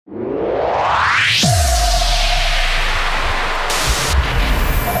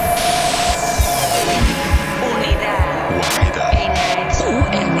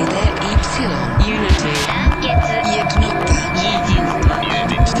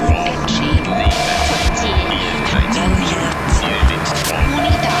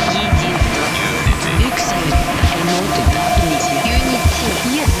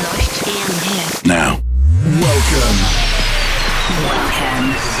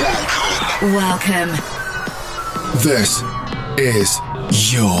Welcome. This is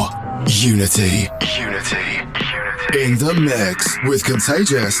your Unity. In the mix with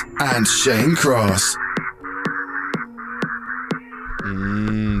Contagious and Shane Cross.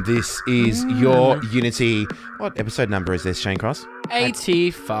 This is your Unity. What episode number is this, Shane Cross?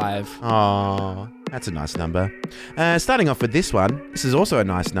 85. Oh, that's a nice number. Starting off with this one, this is also a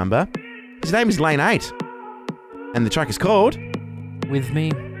nice number. His name is Lane 8. And the track is called... With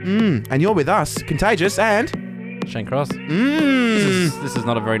Me. And you're with us, Contagious and... Shane Cross. This is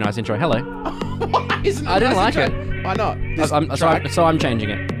not a very nice intro. Hello. I didn't like it. Why not? So I'm changing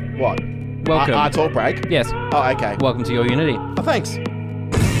it. What? Welcome. Our talk break? Yes. Oh, okay. Welcome to your Unity. Oh, thanks.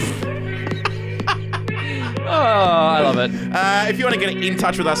 Oh, I love it. If you want to get in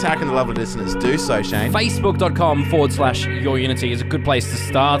touch with us, how can the lovely listeners do so, Shane? Facebook.com/YourUnity is a good place to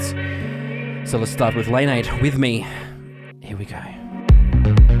start. So let's start with Lane 8 with me. Here we go.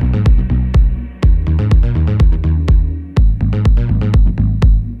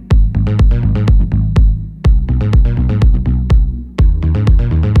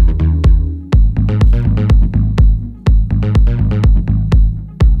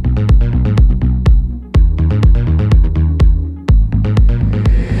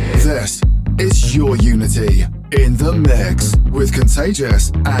 Your Unity in the mix with Contagious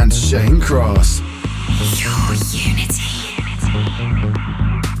and Shane Cross. Your Unity.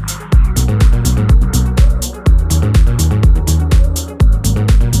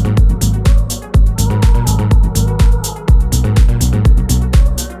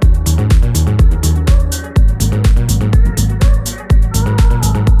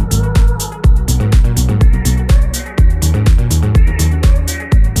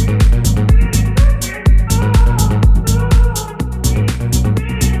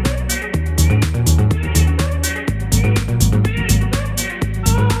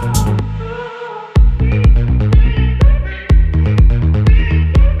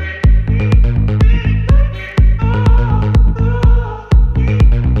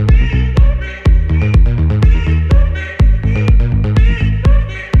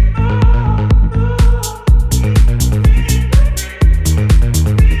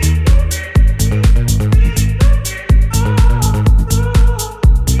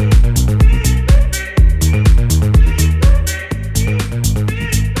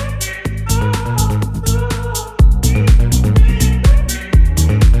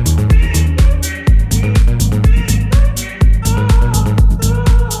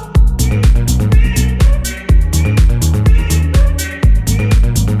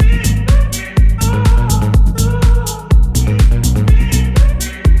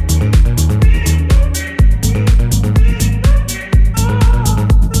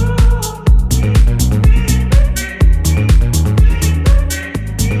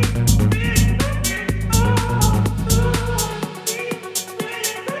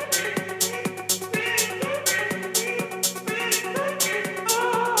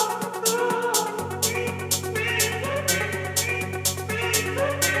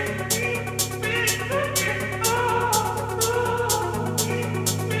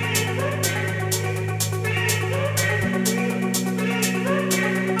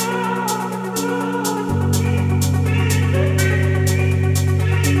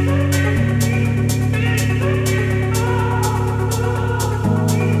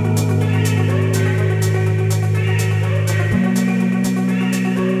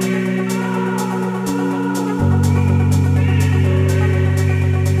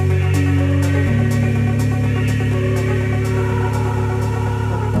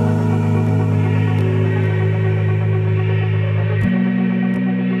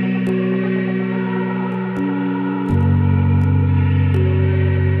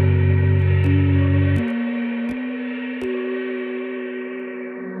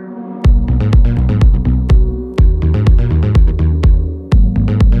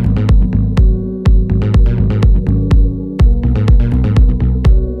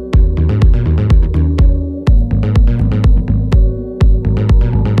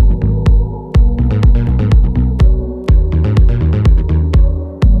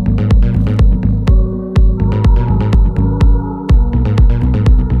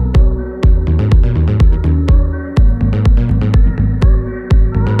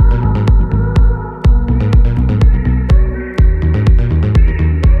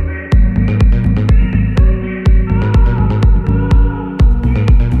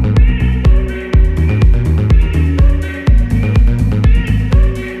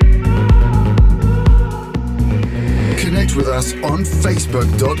 us on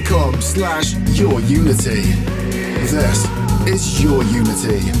facebook.com/YourUnity. This is Your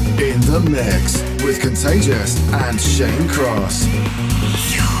Unity in the mix with Contagious and Shane Cross.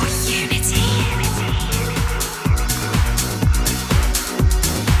 Your Unity.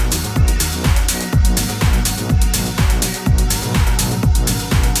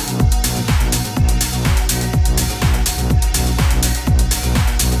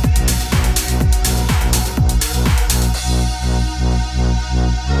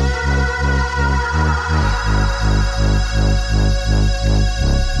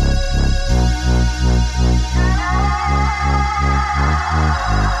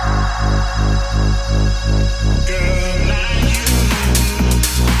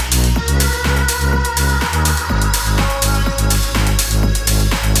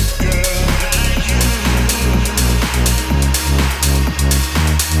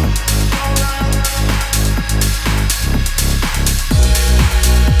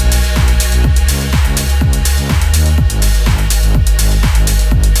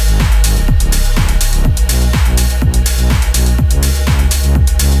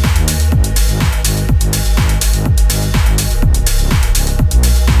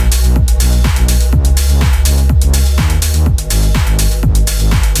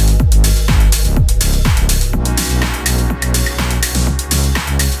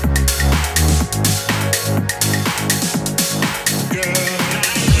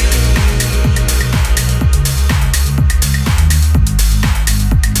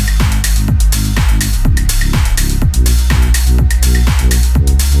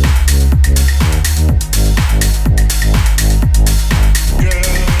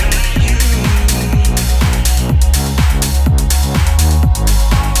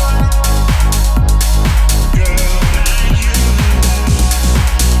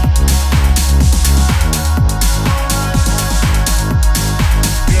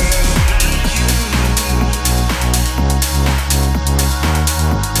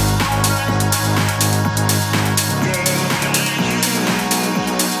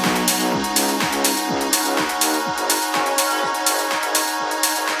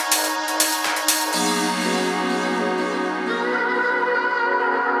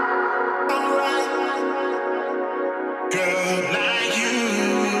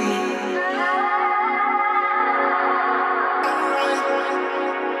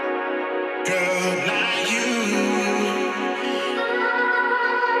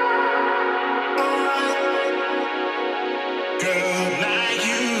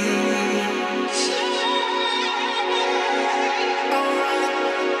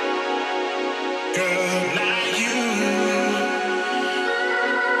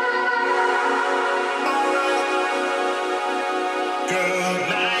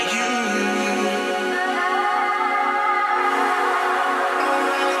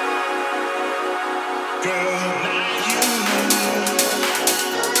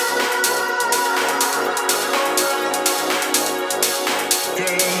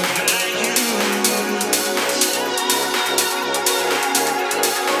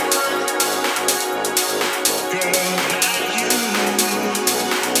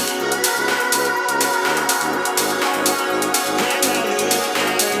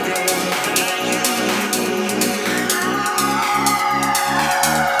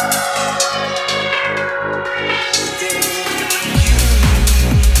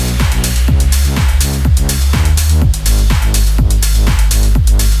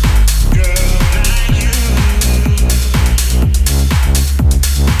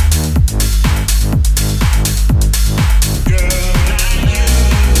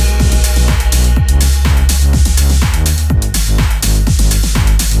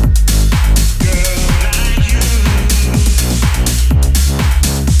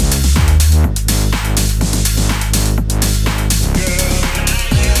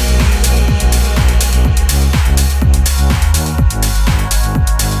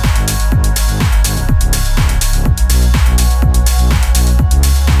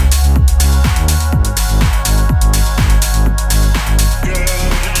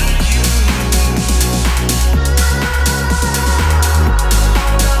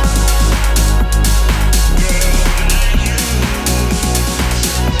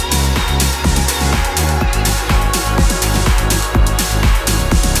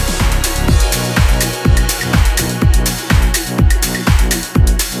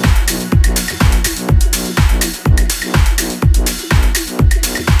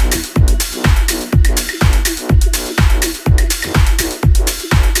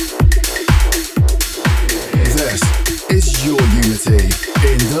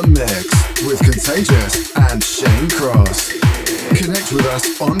 Contagious and Shane Cross. Connect with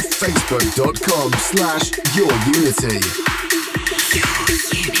us on facebook.com/yourunity.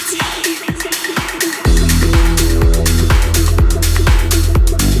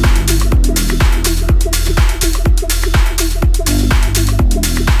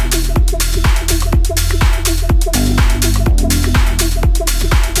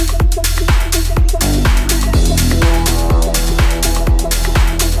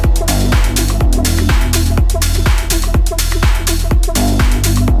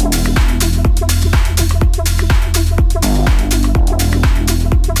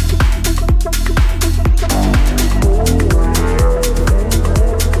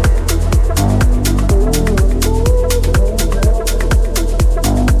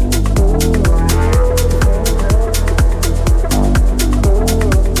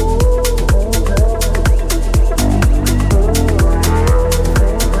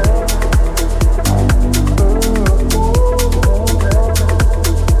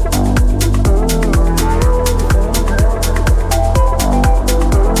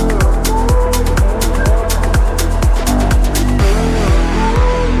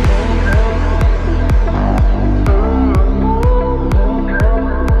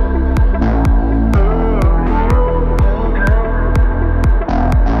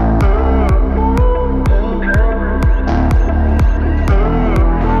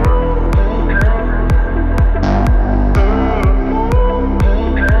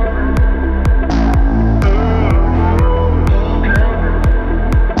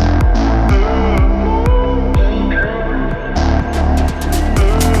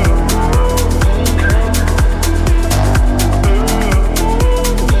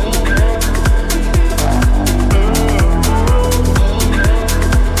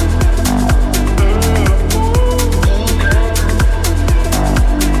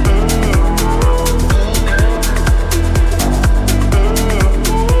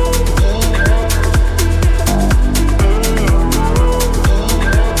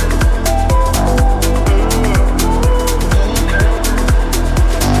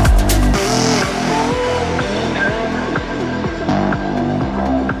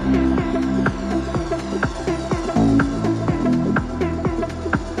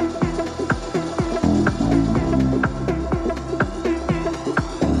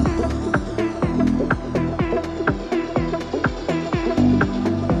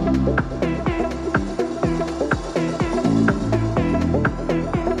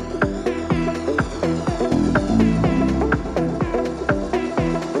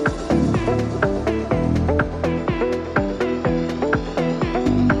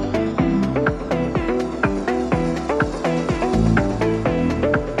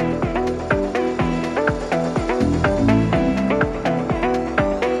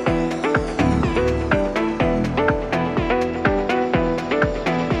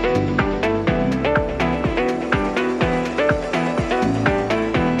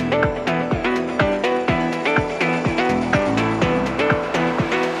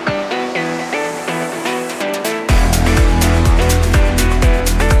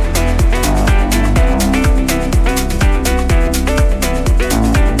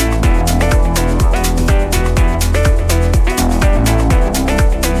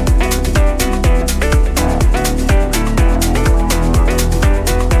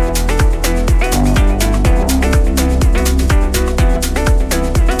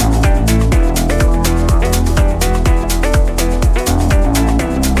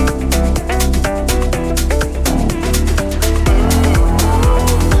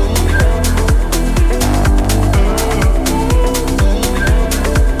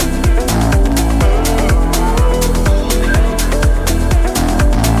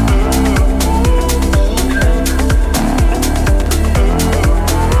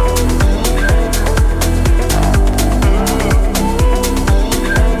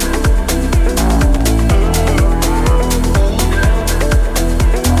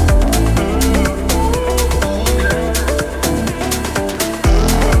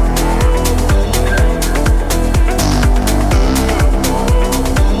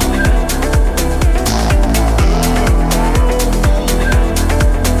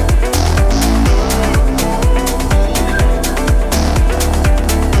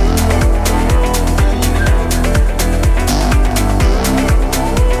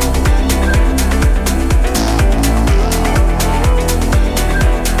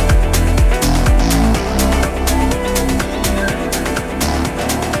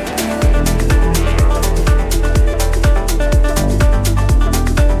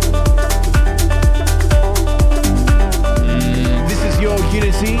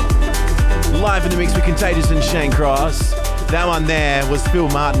 Contagious and Shane Cross. That one there was Phil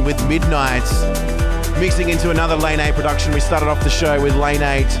Martyn with Midnight. Mixing into another Lane 8 production. We started off the show with Lane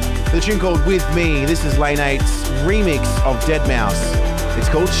 8. The tune called With Me. This is Lane 8's remix of Deadmau5. It's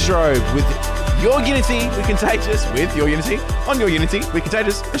called Strobe with Your Unity. We Contagious with Your Unity. On Your Unity, we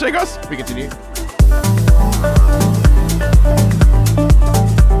Contagious. And Shane Cross. We continue.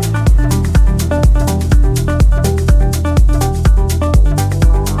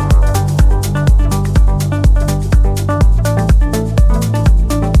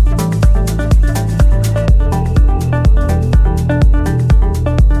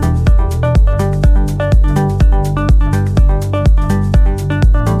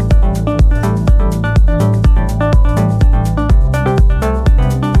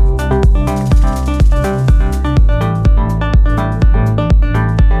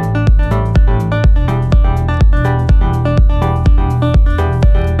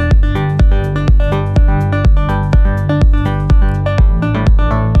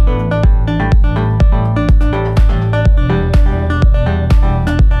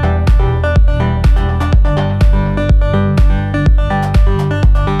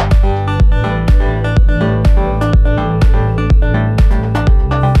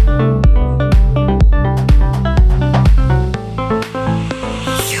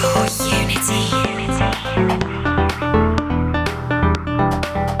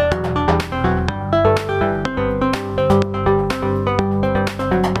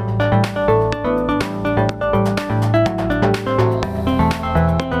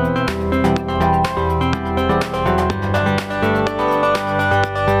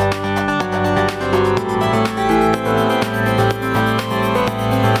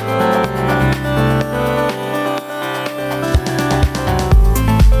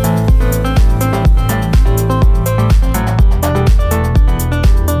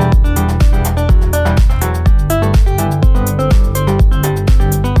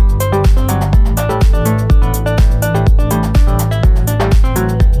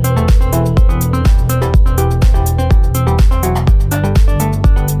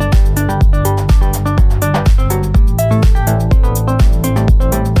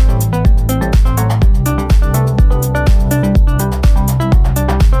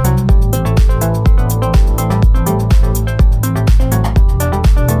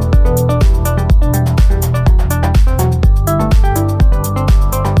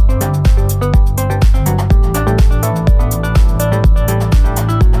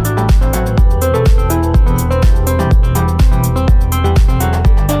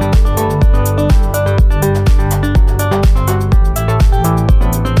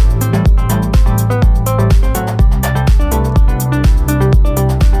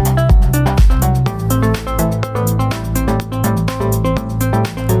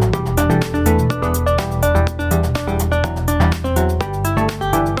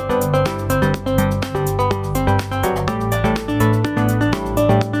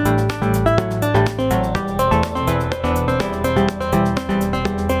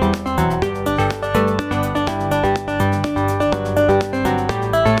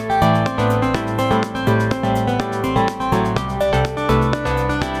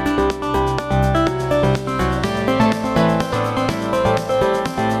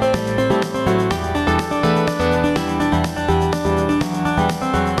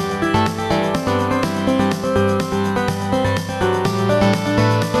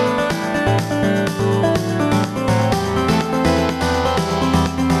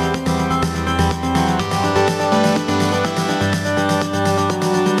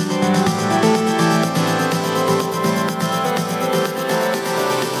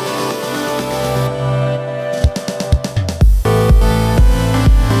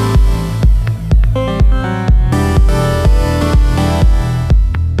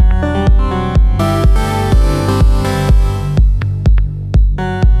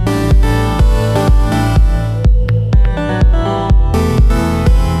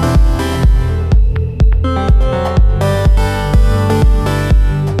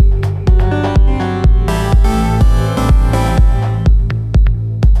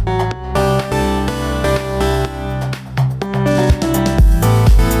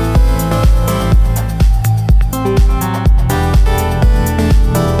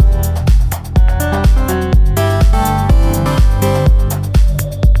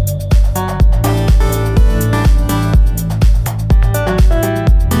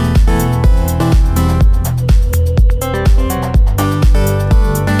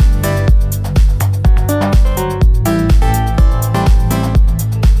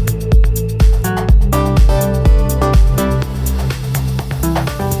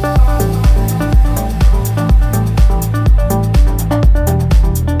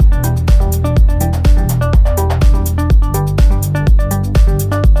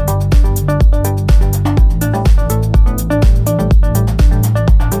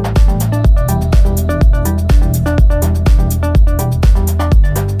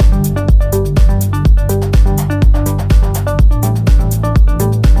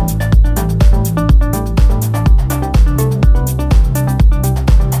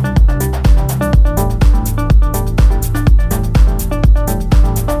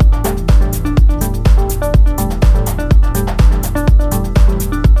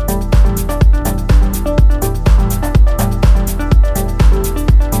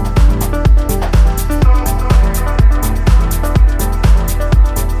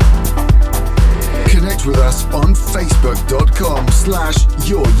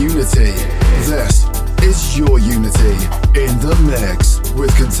 your unity. This is Your Unity in the mix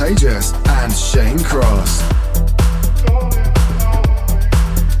with Contagious and Shane Cross.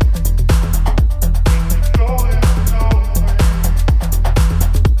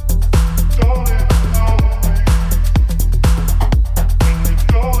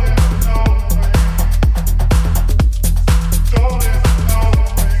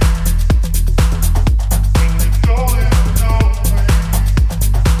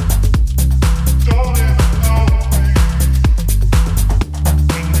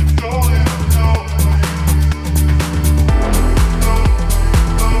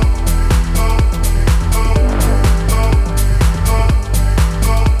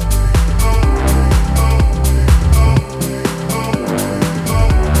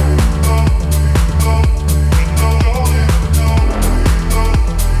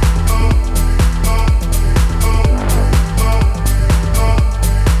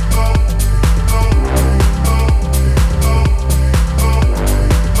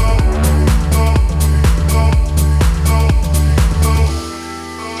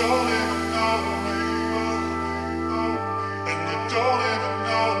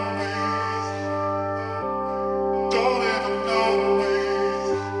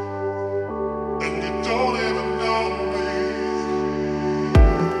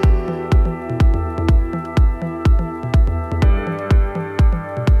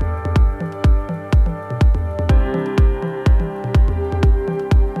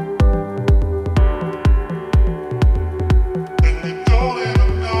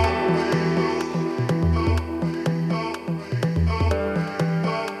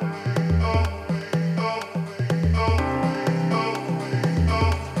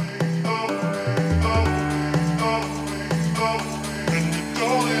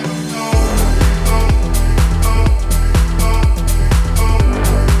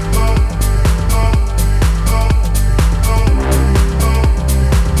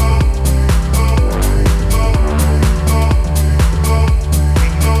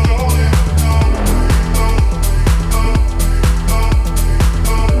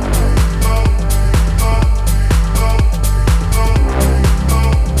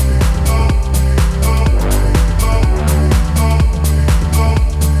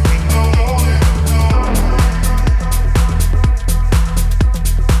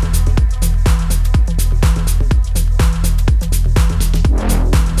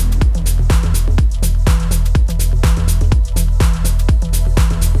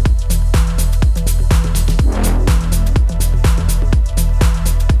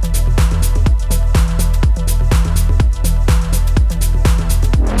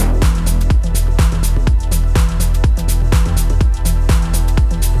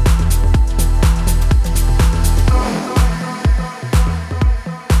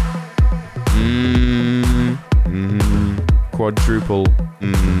 Quadruple.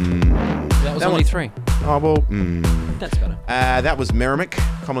 That was only 3. Oh, well. That's better. That was Meramek,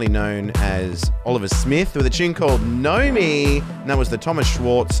 commonly known as Oliver Smith, with a tune called Know Me. And that was the Thomas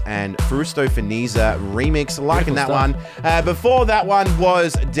Schwartz and Fausto Fanizza remix. Liking that one. Before that one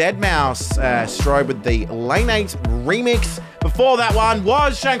was Deadmau5, Strobe with the Lane 8 remix. Before that one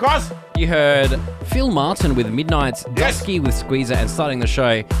was Shane Cross. You heard Phil Martyn with Midnight's, Yes. Dusky with Squeezer, and starting the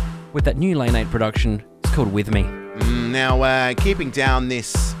show with that new Lane 8 production. It's called With Me. Now, keeping down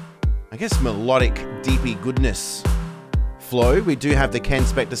this, I guess, melodic, deepy goodness flow, we do have the Ken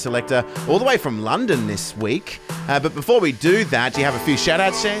Spector Selector all the way from London this week. But before we do that, do you have a few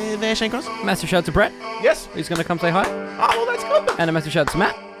shout-outs there, Shane Cross? Massive shout out to Brett, Yes. who's going to come say hi. Oh, well, that's good. And a massive shout out to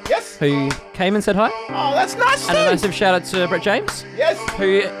Matt, Yes. who came and said hi. Oh, that's nice, And a too. massive shout out to Brett James, Yes.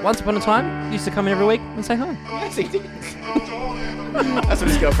 who once upon a time used to come in every week and say hi. Yes, he did. That's what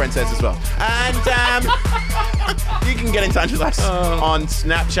his girlfriend says as well. And you can get in touch with us on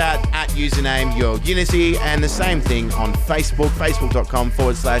Snapchat at username Your Unity, and the same thing on Facebook,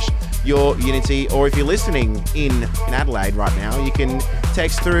 facebook.com/Your Unity. Or if you're listening in Adelaide right now, you can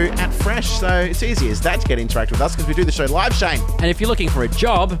text through at Fresh. So it's easy as that to get interact with us because we do the show live, Shane. And if you're looking for a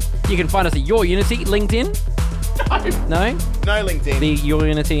job, you can find us at Your Unity, LinkedIn. No? No LinkedIn. The Your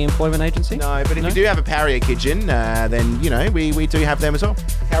Unity Employment Agency? No, but if you do have a Parrier Kitchen, then, you know, we do have them as well.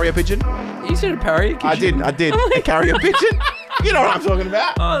 Carrier Pigeon. You said a Parrier Kitchen? I did. A Carrier Pigeon. You know what I'm talking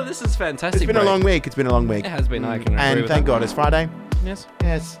about. Oh, this is fantastic. It's been a long week. It's been a long week. It has been. I can agree And with thank that. God it's Friday. Yes.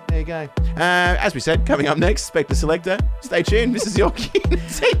 Yes, there you go. As we said, coming up next, Spector Selector. Stay tuned. This is Your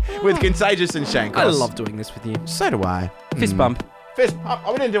Unity with Contagious and Shane I Cross. love doing this with you. So do I. Fist bump. Fist pump.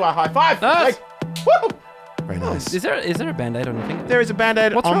 Oh, we didn't do our high five. No. Woo! Very nice. Is there a band-aid on your finger? There is a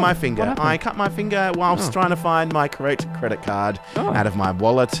band-aid What's on wrong? my What finger. happened? I cut my finger whilst trying to find my correct credit card out of my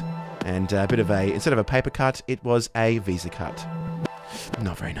wallet. And a bit of instead of a paper cut, it was a Visa cut.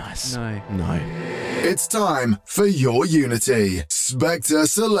 Not very nice. No. It's time for your Unity. Spector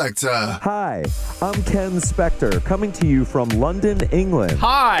Selector. Hi, I'm Ken Spector, coming to you from London, England.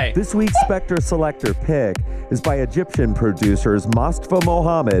 Hi! This week's Spector Selector pick is by Egyptian producers Mostafa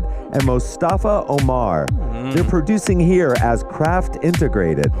Mohammed and Mostafa Omar. They're producing here as Craft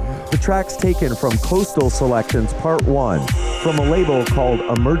Integrated. The track's taken from Coastal Selections Part 1 from a label called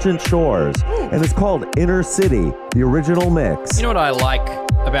Emergent Shores, and it's called Inner City, the original mix. You know what I like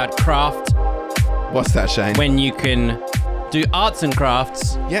about craft? What's that, Shane? When you can do arts and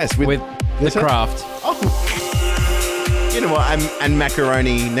crafts Yes, with the Yes, sir. craft. You know what? And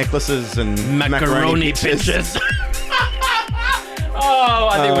macaroni necklaces and Macaroni pictures. Oh,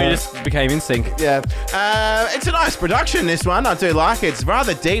 I think we just became in sync. Yeah. It's a nice production, this one. I do like it. It's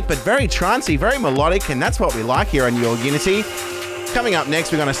rather deep, but very trancey, very melodic, and that's what we like here on Your Unity. Coming up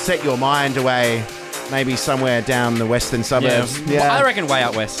next, we're going to set your mind away, maybe somewhere down the western suburbs. Well, I reckon way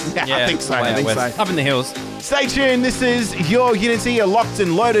out west. Yeah, I think so. way I out think west. so. Up in the hills. Stay tuned. This is Your Unity. You're locked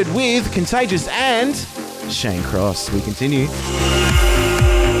and loaded with Contagious and Shane Cross. We continue.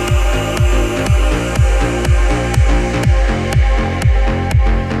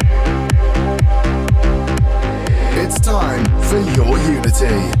 It's time for your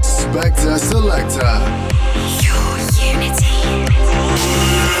Unity. Spector Selector. Your Unity.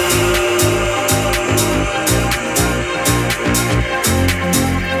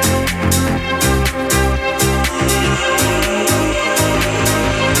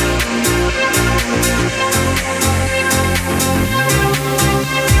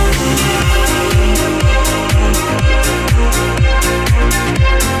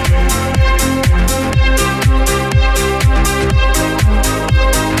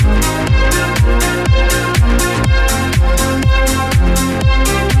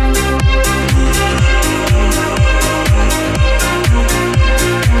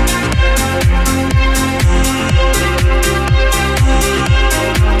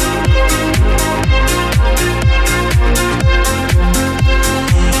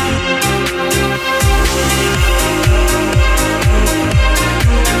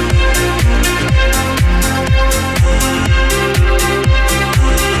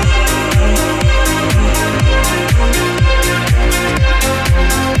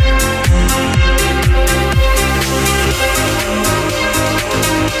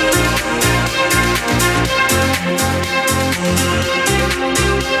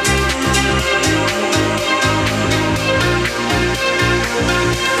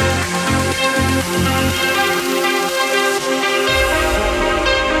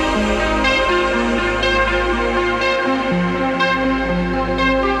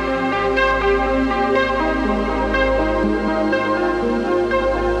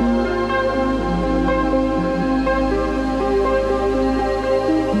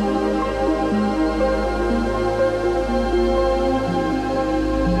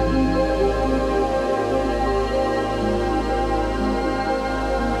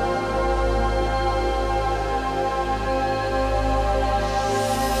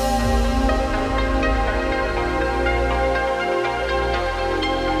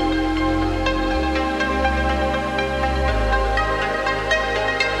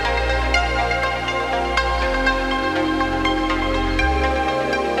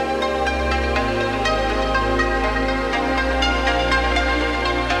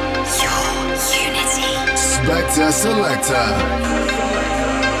 Spector Selector.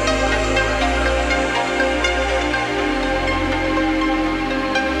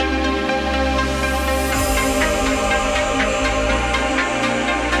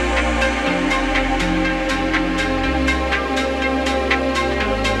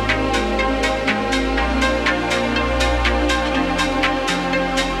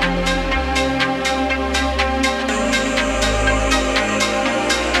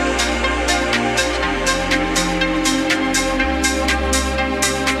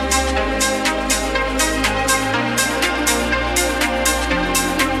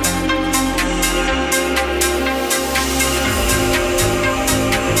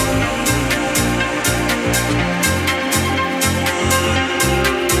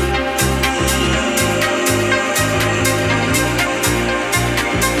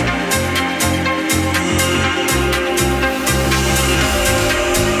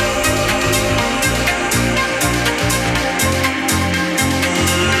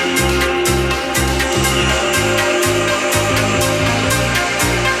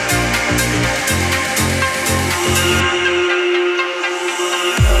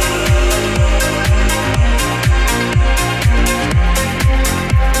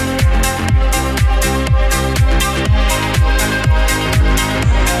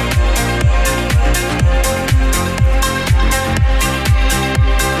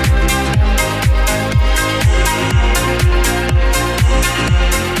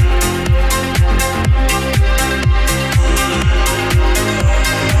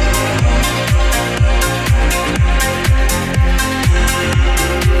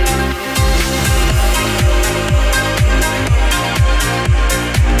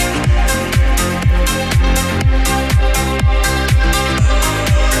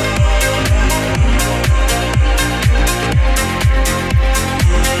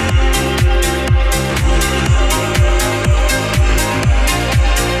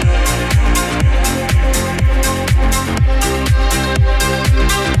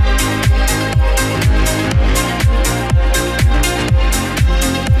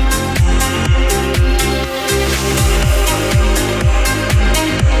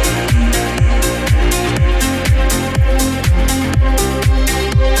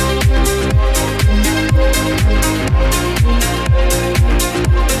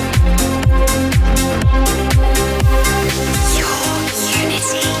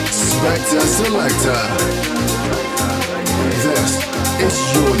 Selector. This is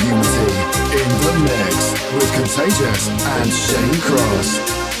your Unity in the mix with Contagious and Shane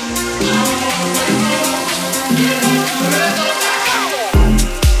Cross.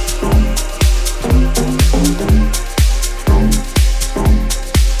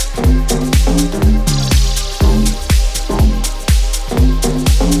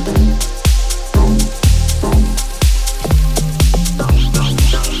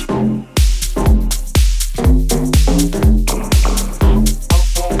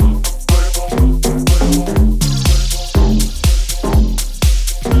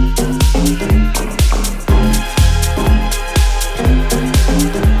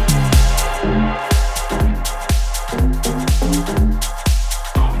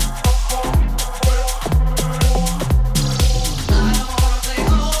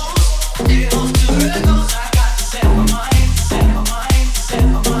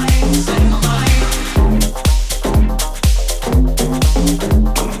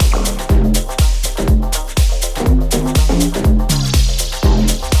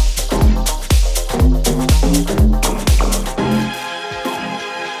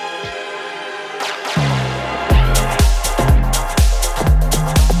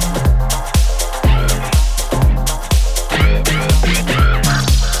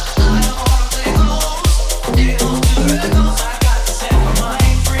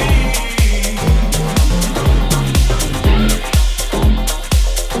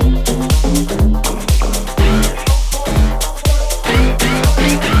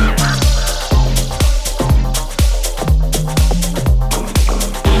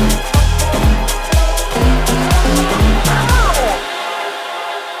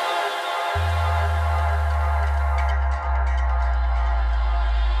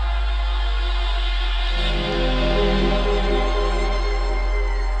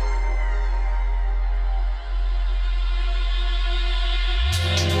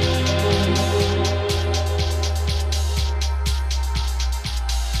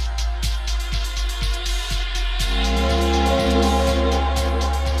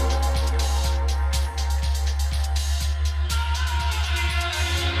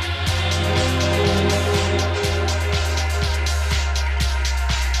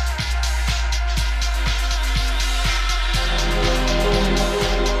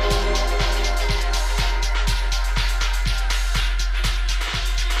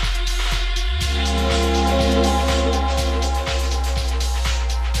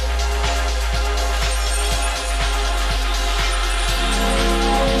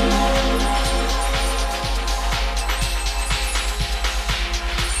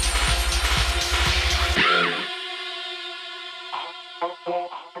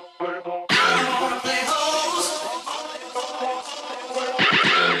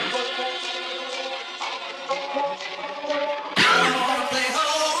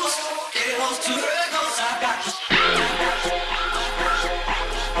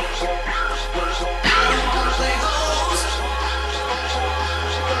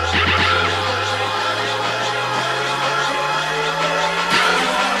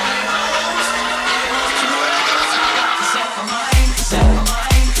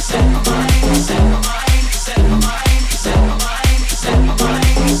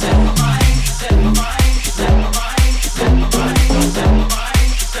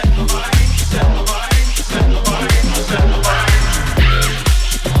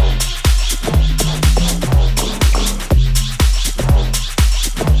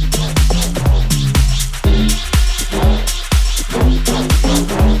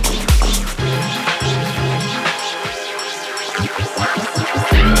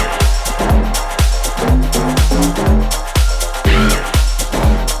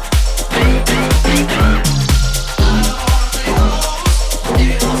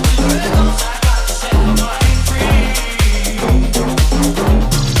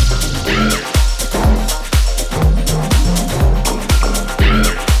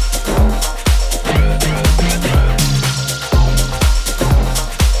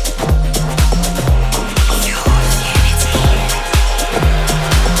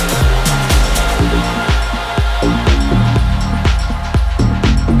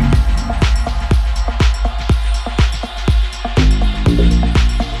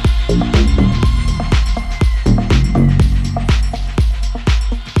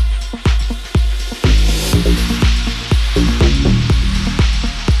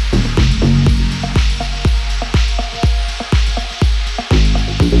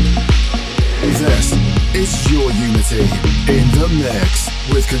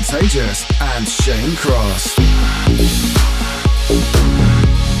 Contagious and Shane Cross.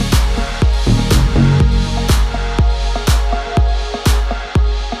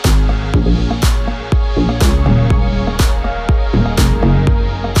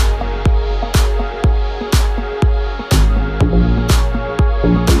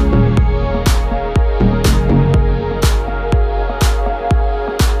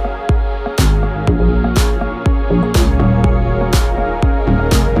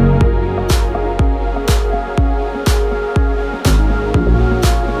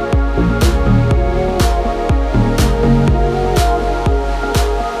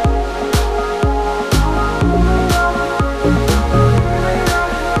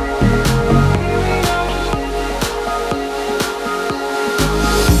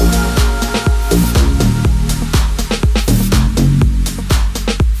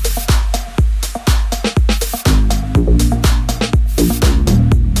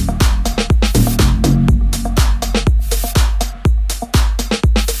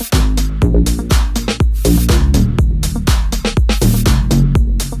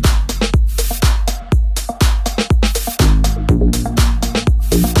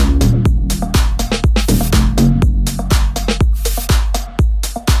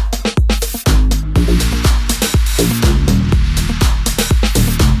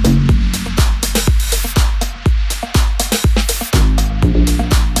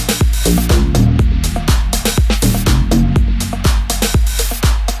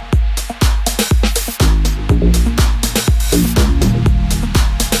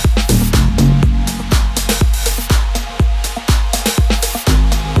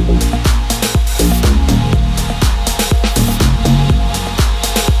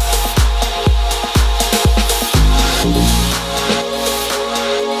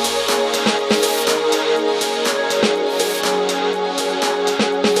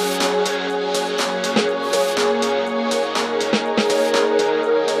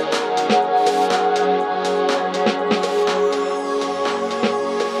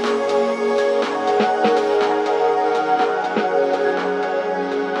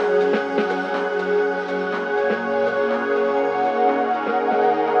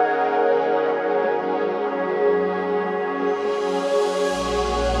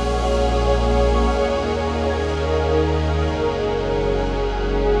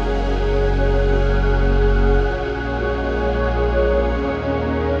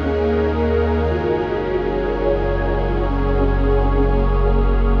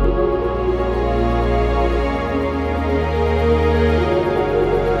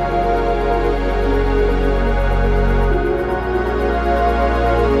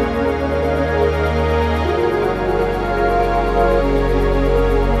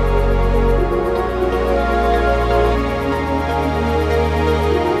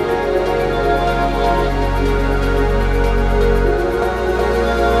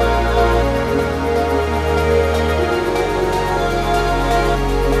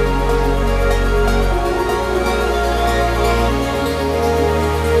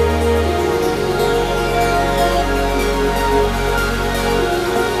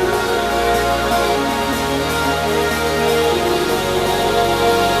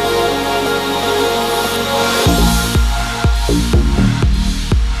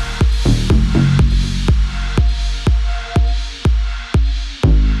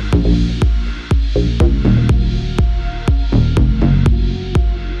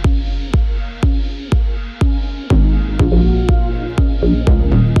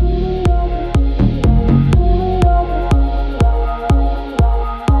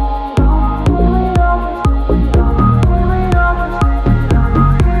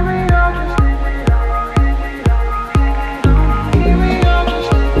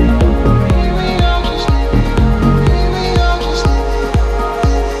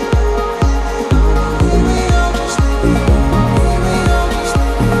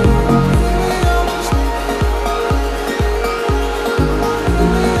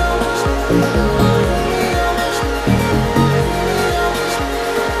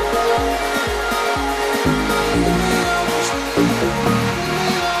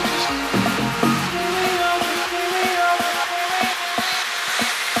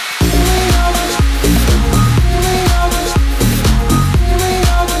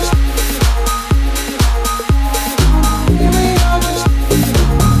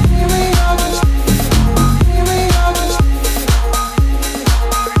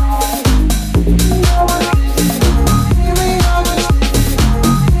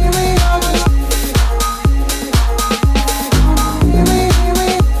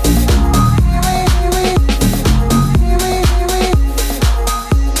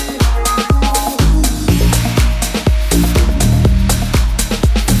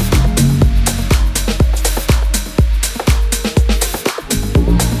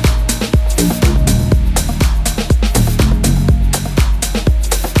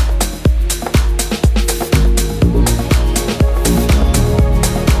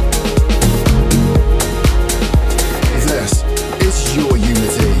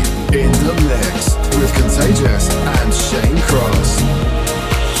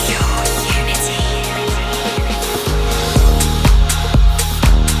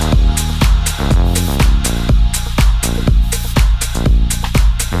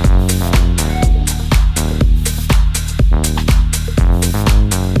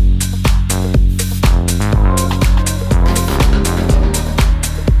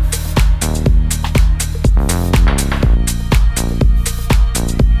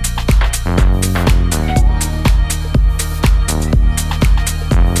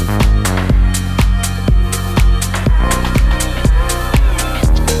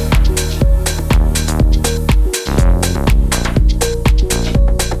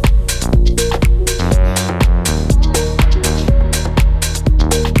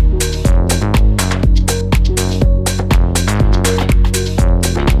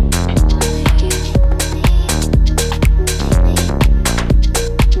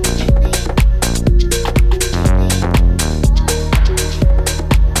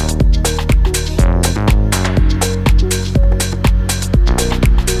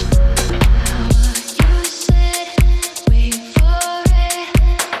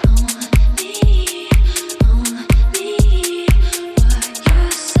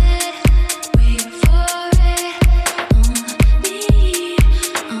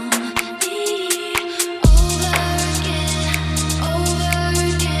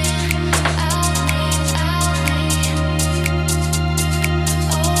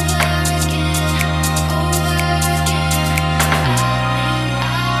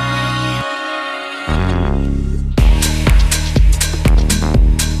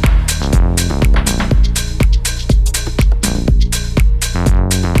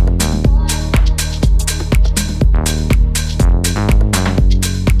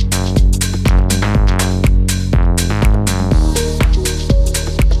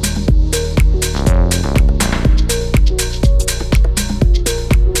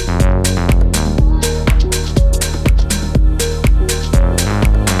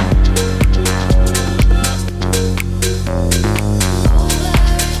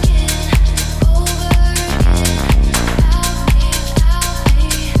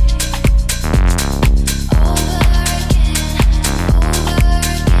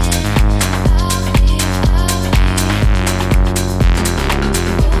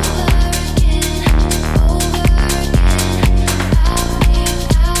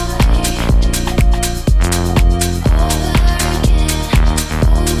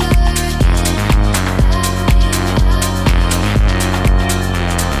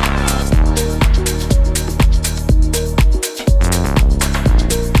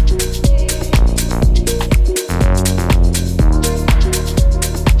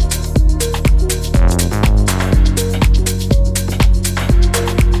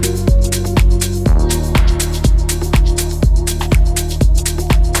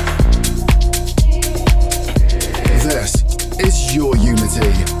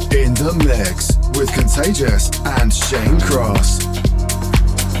 mix with Contagious and Shane Cross.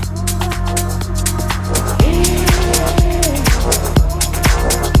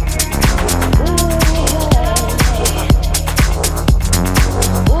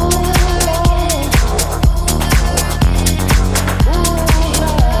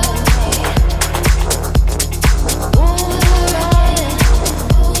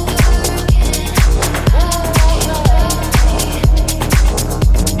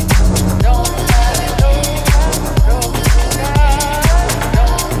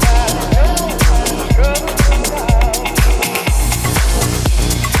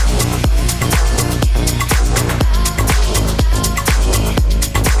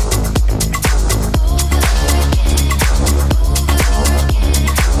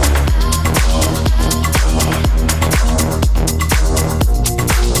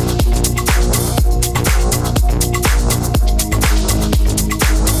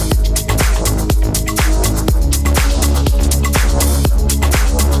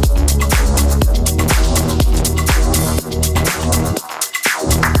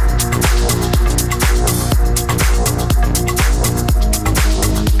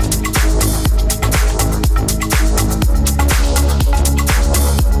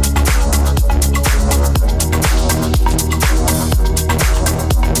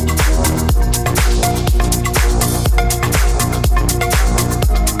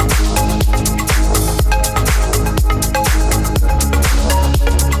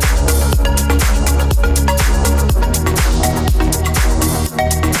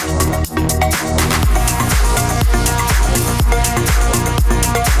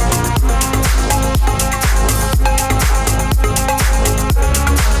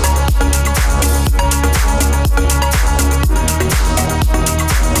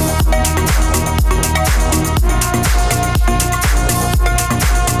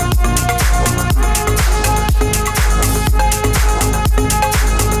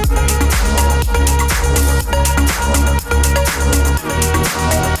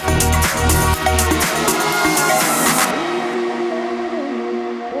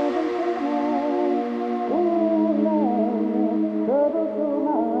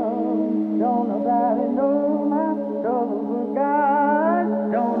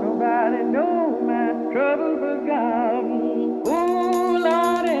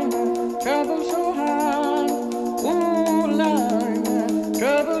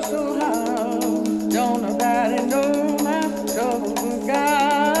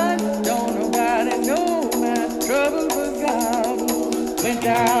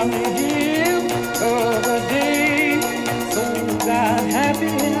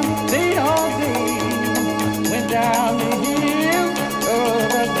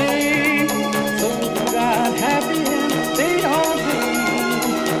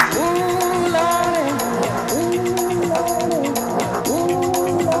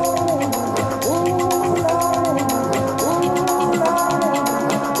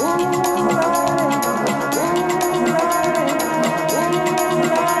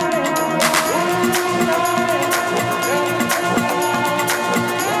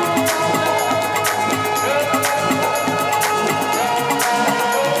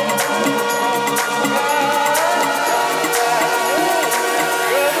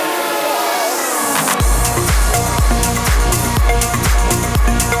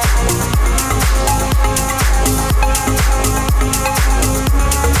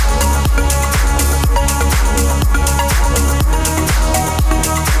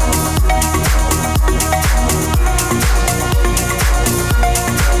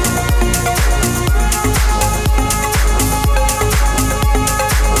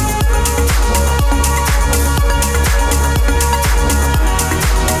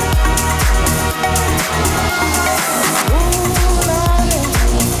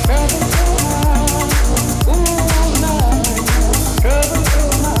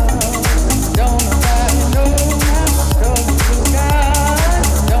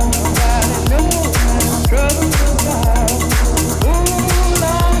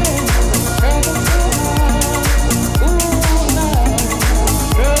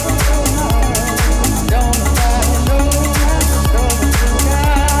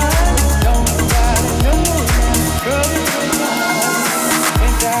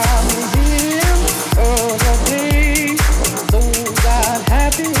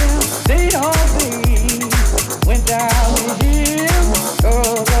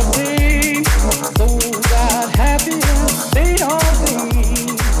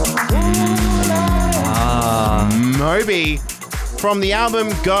 Moby from the album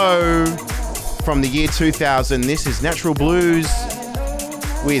Go from the year 2000. This is Natural Blues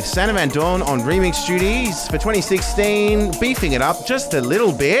with Santa Van Doorn on remix duties for 2016, beefing it up just a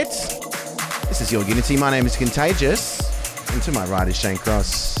little bit. This is your Unity. My name is Contagious. And to my right is Shane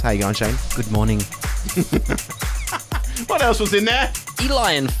Cross. How you going, Shane? Good morning. What else was in there?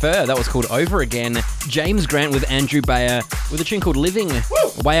 Eli and Fur, that was called Over Again. James Grant with Andrew Bayer with a tune called Living.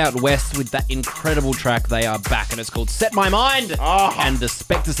 Woo! Way Out West with that incredible track, They Are Back, and it's called Set My Mind. Oh. And the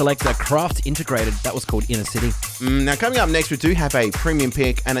Spector Selector Craft Integrated, that was called Inner City. Now, coming up next, we do have a premium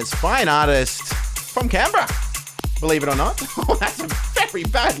pick, and it's by an artist from Canberra. Believe it or not. Oh, that's a very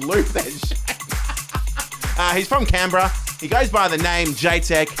bad loop there, Shane. He's from Canberra. He goes by the name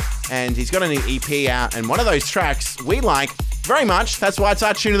Jaytech, and he's got a new EP out, and one of those tracks we like very much. That's why it's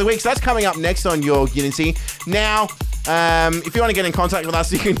our tune of the week. So that's coming up next on Your Unity. Now, if you want to get in contact with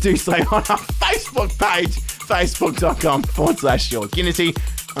us, you can do so on our Facebook page, facebook.com/Your Unity.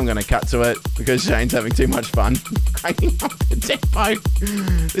 I'm going to cut to it because Shane's having too much fun cranking up the tempo.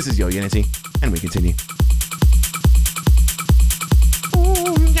 This is Your Unity, and we continue.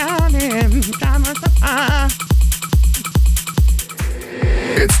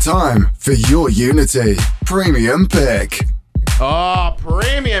 It's time for Your Unity Premium Pick. Oh,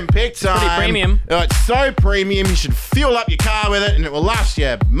 premium pick time. Pretty premium. Oh, it's so premium, you should fuel up your car with it and it will last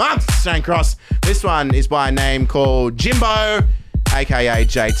you months, Shane Cross. This one is by a name called Jimbo, aka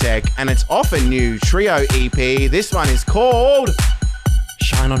Jaytech, and it's off a new trio EP. This one is called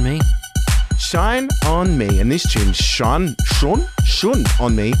Shine On Me. Shine On Me, and this tune's Shun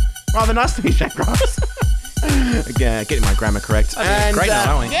On Me. Rather nice to be, Shane Cross. Again, getting my grammar correct. And, great night,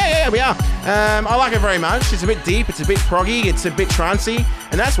 aren't we? Yeah, we are. I like it very much. It's a bit deep, it's a bit proggy, it's a bit trancey,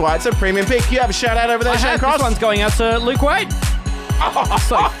 and that's why it's a premium pick. You have a shout out over there, Shane Cross? This one's going out to Luke Wade.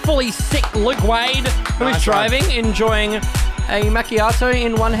 So fully sick Luke Wade, who is Nice driving, enjoying a macchiato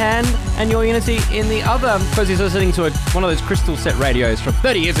in one hand and Your Unity in the other, because he's listening to one of those crystal set radios from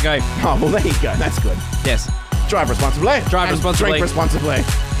 30 years ago. Oh, well, there you go. That's good. Yes. Drive responsibly. Drive responsibly. Drink responsibly.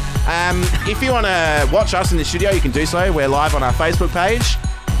 If you want to watch us in the studio, you can do so. We're live on our Facebook page.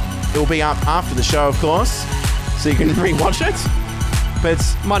 It will be up after the show, of course, so you can re-watch it. But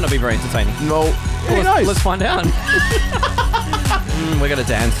Might not be very entertaining. well, who knows? Let's find out. We're going to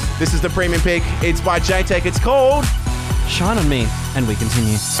dance. This is the premium pick. It's by Jaytech. It's called Shine On Me, and we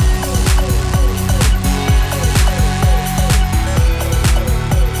continue.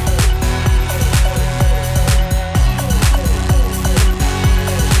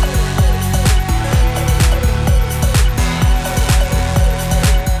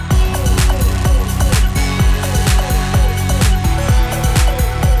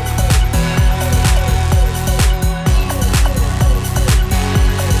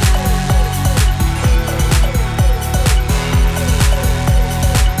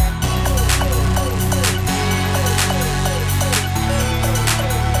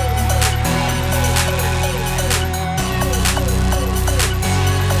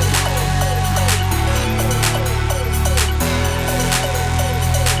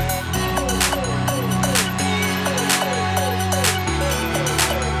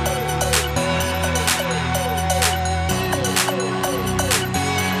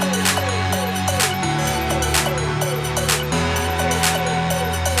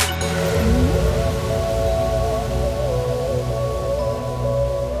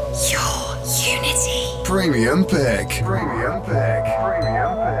 Premium Pick. Premium Pick.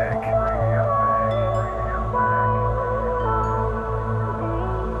 Premium Pick.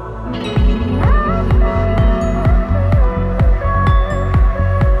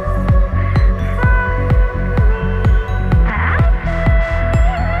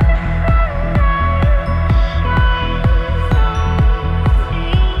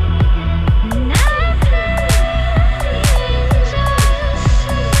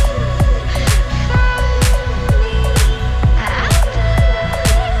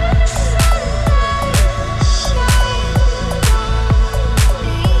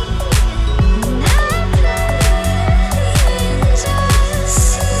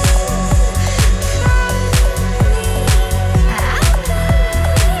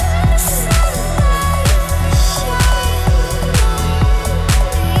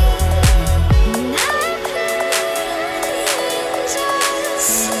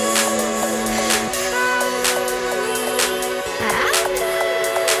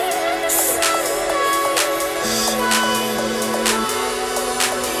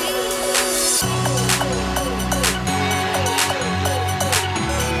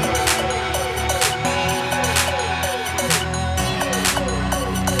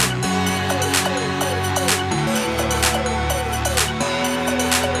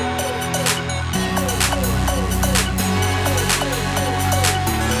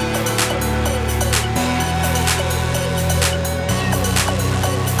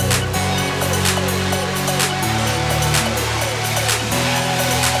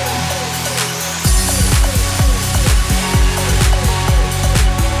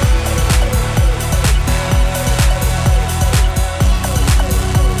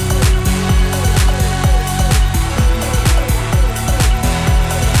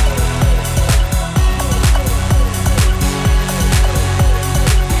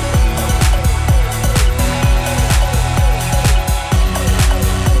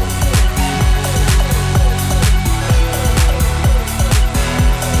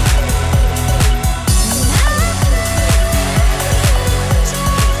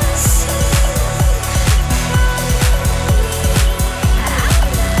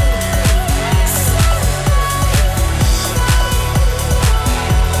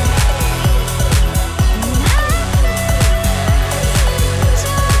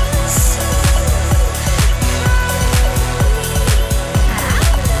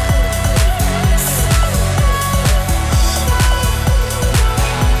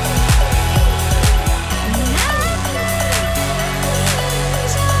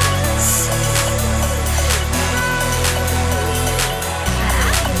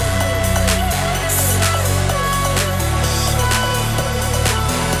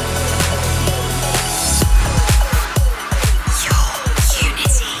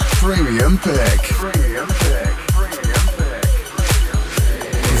 Premium Pick.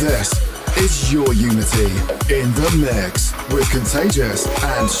 This is your Unity in the mix with Contagious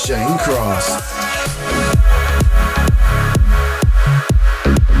and Shane Cross.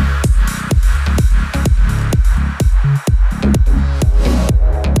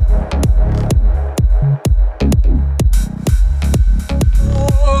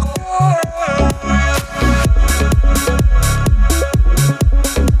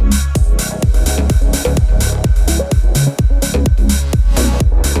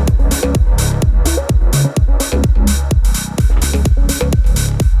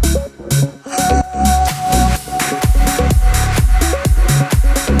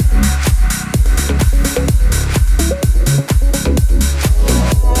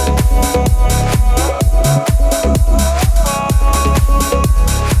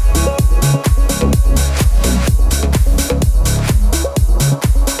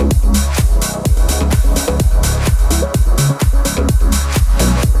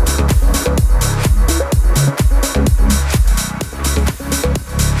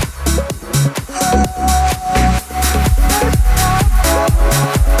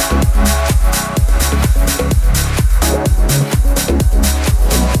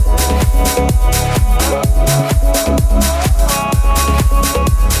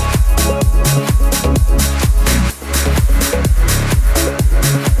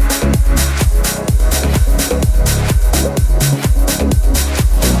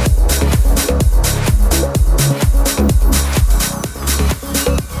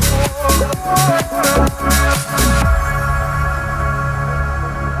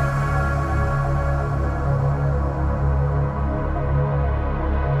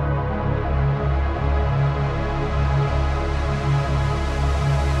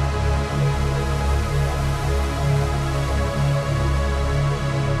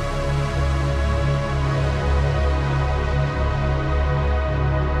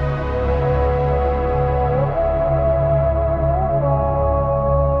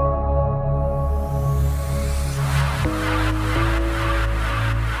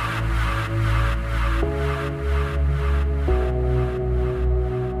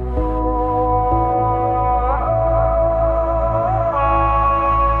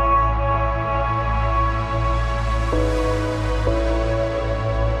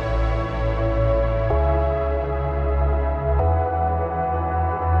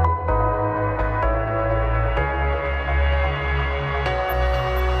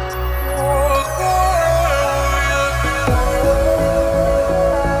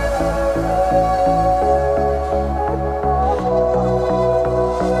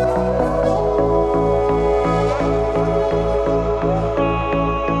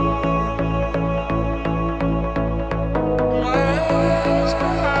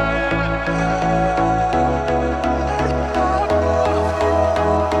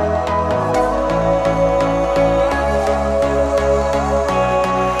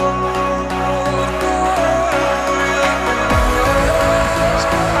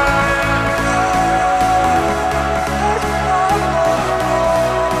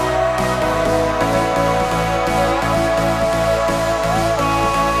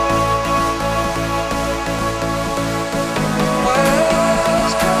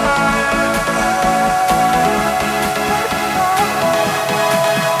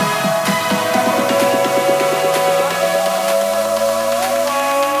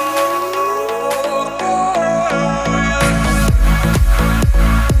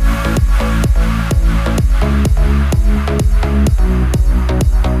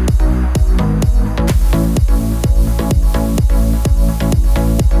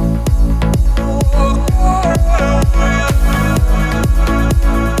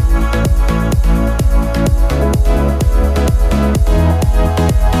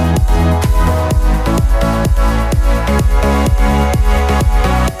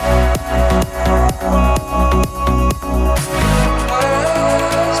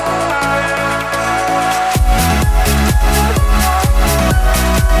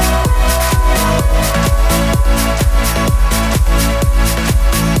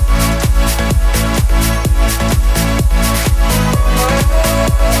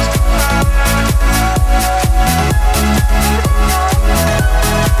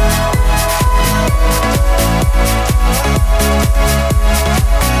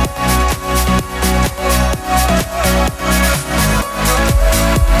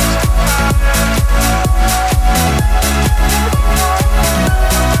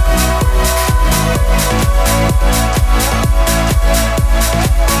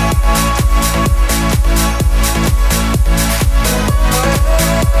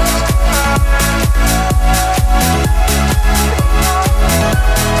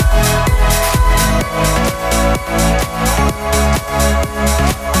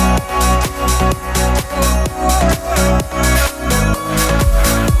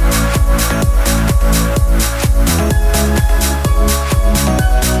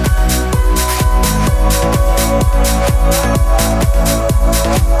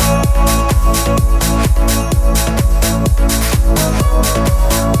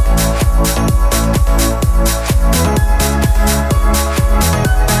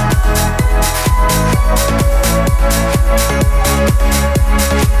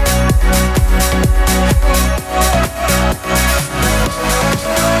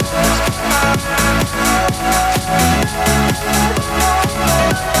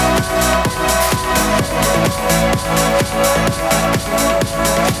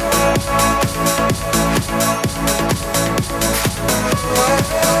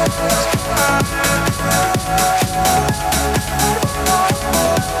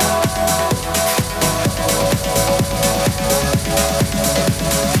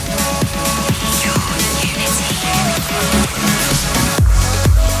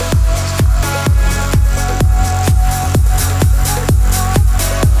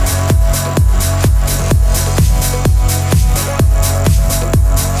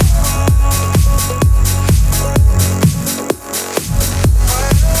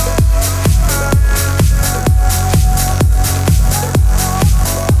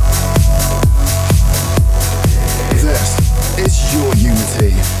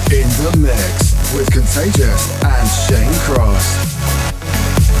 Contagious and Shane Cross.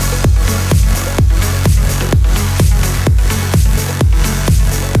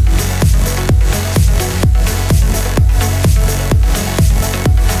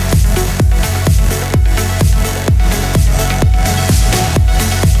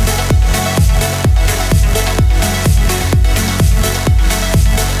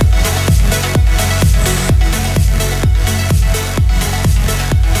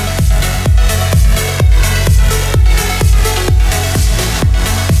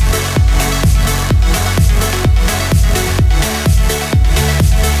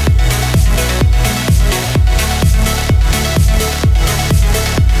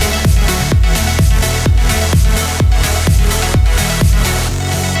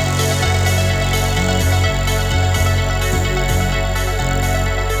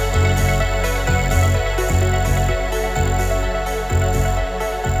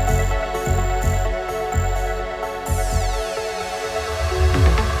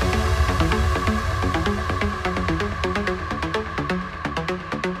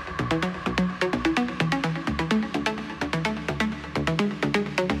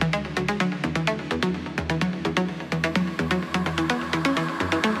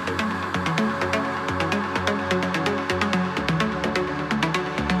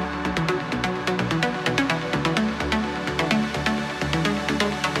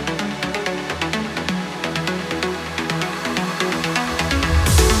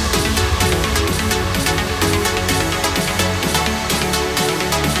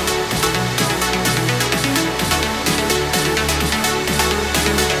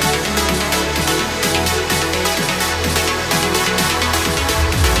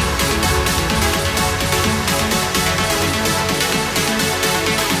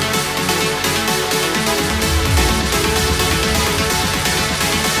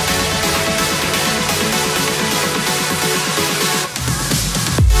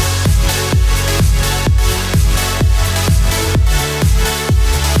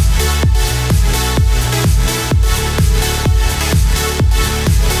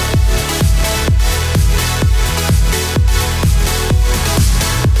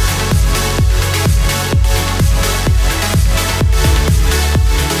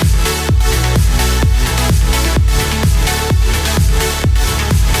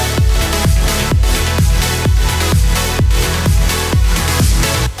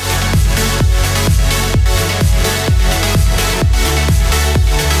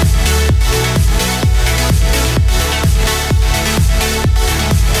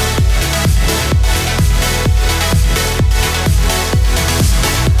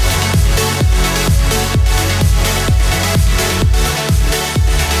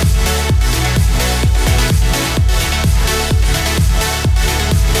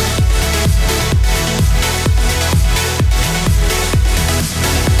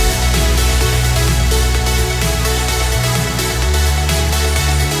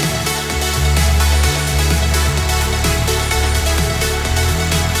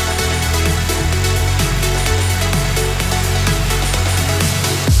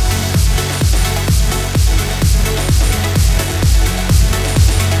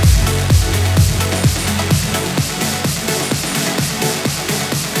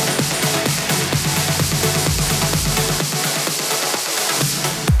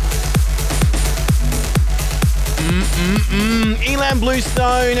 Ilan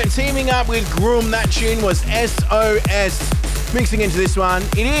Bluestone teaming up with Grum. That tune was SOS. Mixing into this one,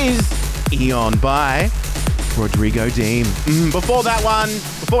 it is Aeon by Rodrigo Deem. Before that one,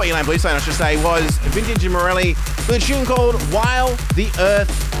 before Ilan Bluestone I should say, was Vintage and Morelli with a tune called While the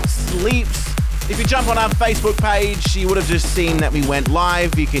Earth Sleeps. If you jump on our Facebook page, you would have just seen that we went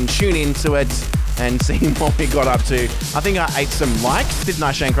live. You can tune into it and see what we got up to. I think I ate some likes, didn't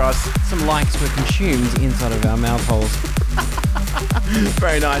I, Shane Cross? Some likes were consumed inside of our mouth holes.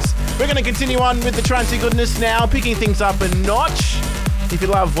 Very nice. We're going to continue on with the trancey goodness now, picking things up a notch. If you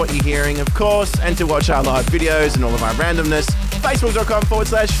love what you're hearing, of course, and to watch our live videos and all of our randomness,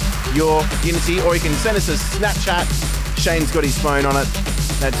 Facebook.com/YourUnity, or you can send us a Snapchat. Shane's got his phone on it.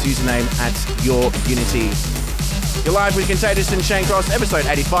 That's username @YourUnity. You're live with Contagious and Shane Cross, episode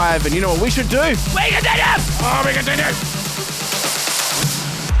 85, and you know what we should do? We continue! Oh, we continue!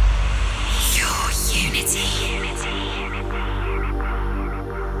 Your Unity.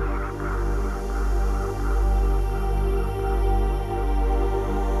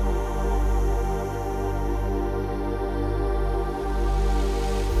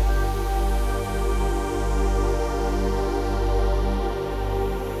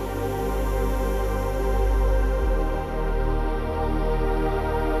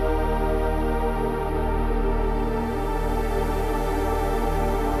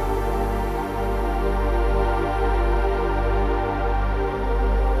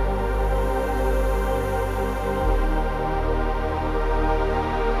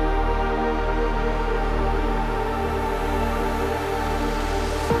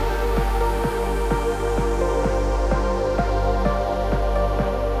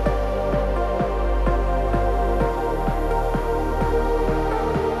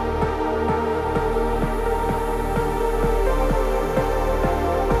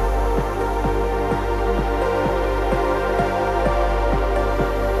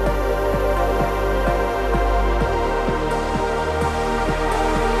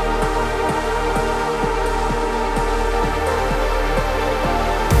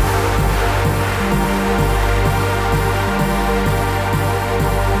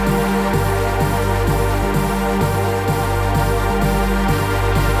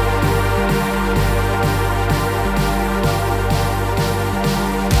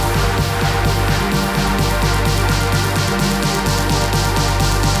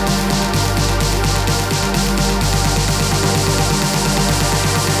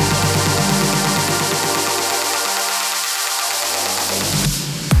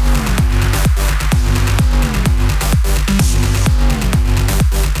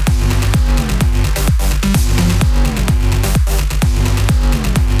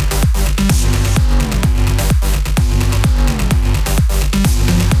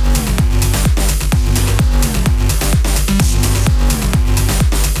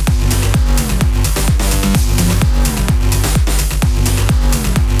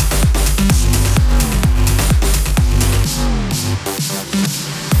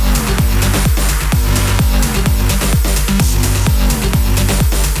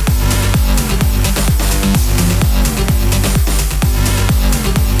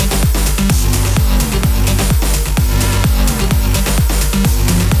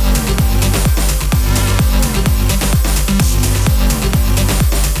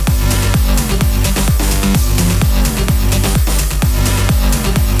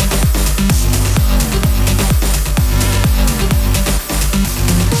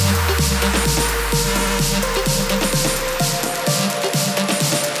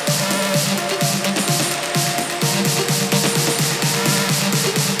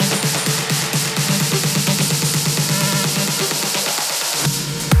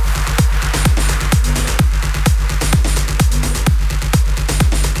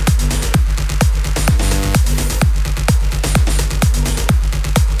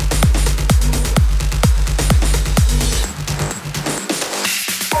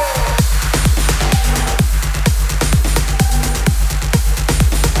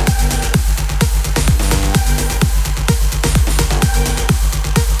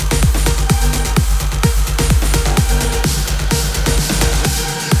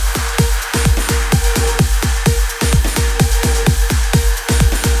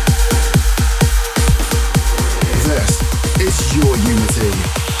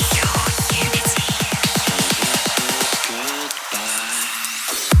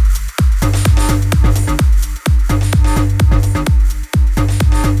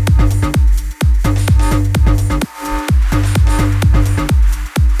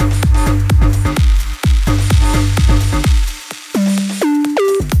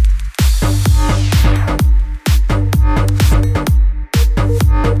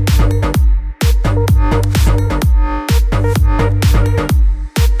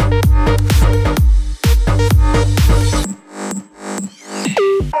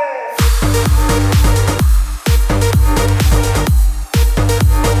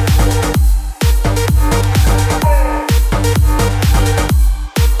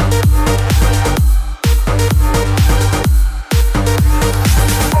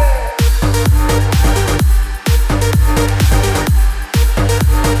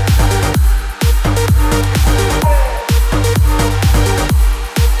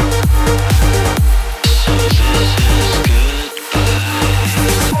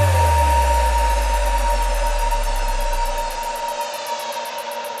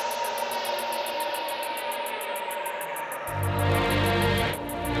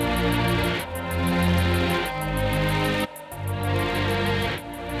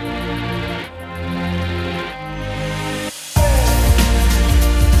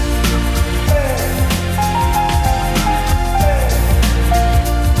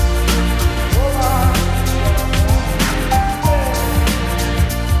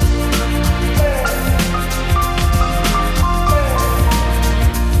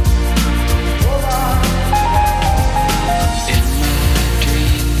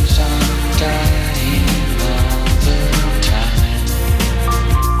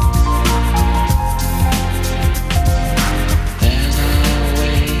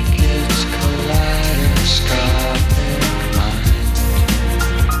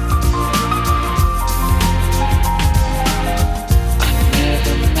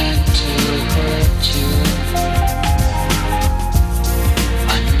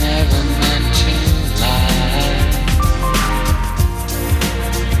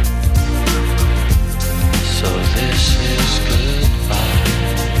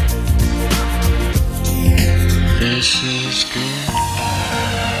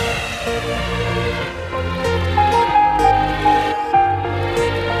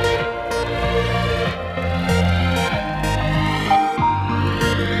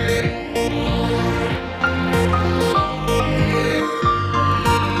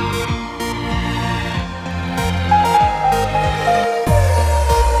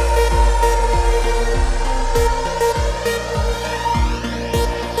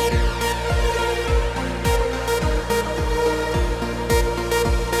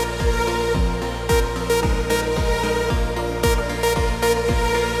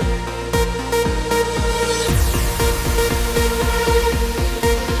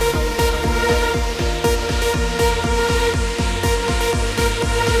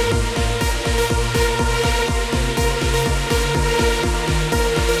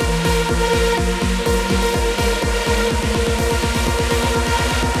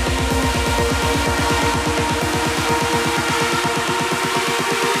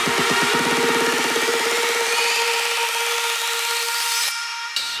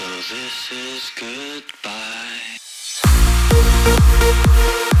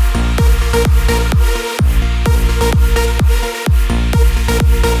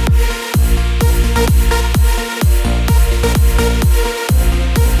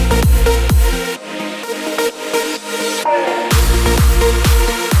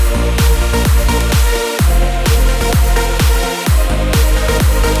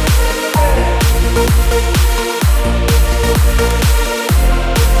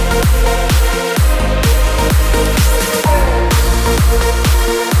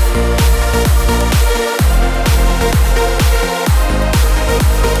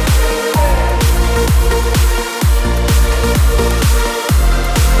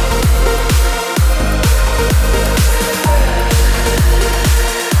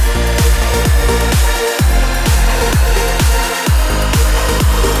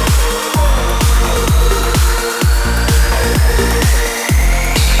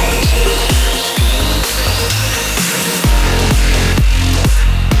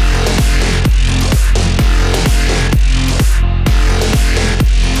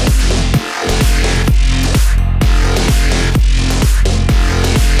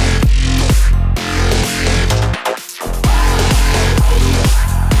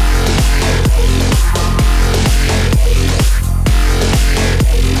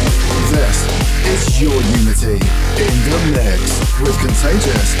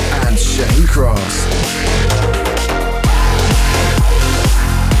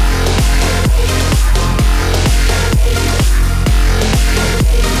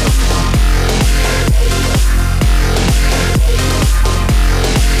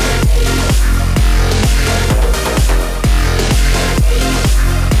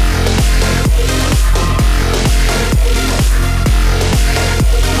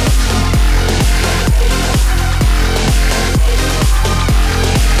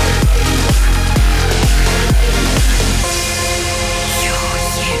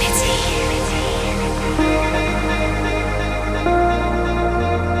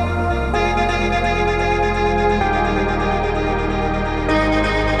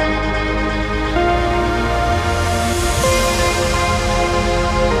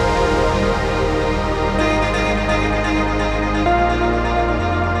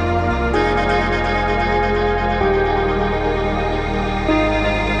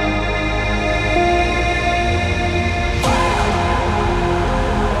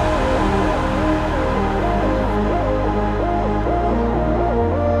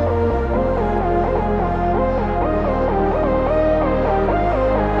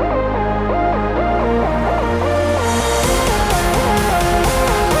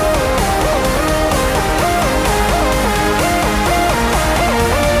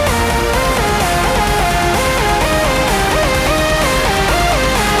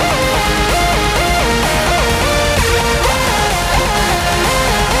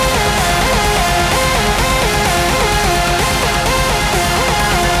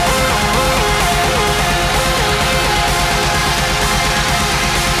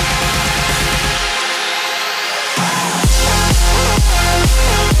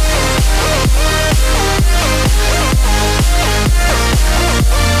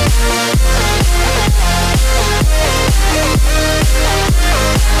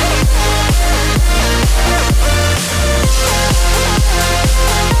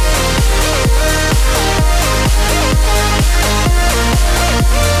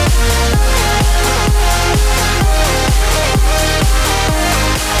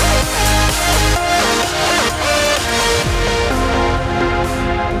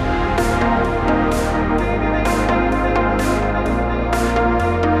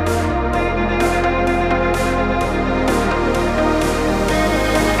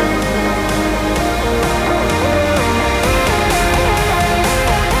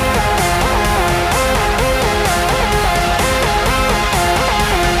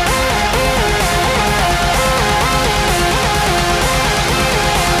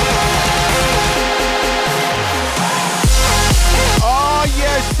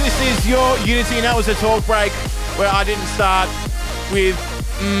 is your Unity, and that was a talk break where I didn't start with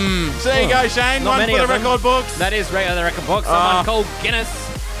So there you go, Shane. Not One many for the of them. record books. That is right on the record book. Someone called Guinness.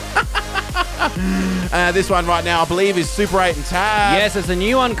 This one right now, I believe, is Super 8 and Tab. Yes, it's a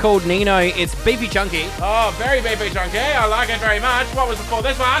new one called Nino. It's beefy chunky. Oh, very beefy chunky. I like it very much. What was it for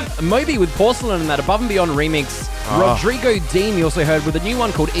this one? Moby with Porcelain and that Above and Beyond remix. Rodrigo Deem, you also heard, with a new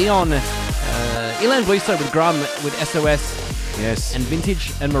one called Aeon. Ilan Bluestone with Grum with SOS. Yes. And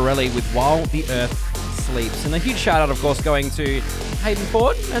Vintage and Morelli with While the Earth Sleeps. And a huge shout out, of course, going to Hayden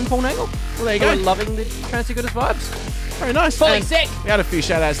Ford and Paul Nagle. Well, there you go. We're loving the Transfer Goodest vibes. Very nice. Fully And sick. We had a few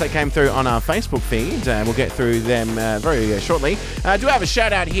shout outs that came through on our Facebook feed. We'll get through them very shortly. Do have a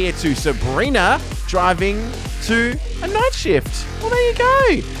shout out here to Sabrina driving to a night shift. Well, there you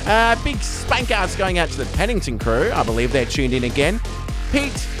go. Big spank outs going out to the Pennington crew. I believe they're tuned in again.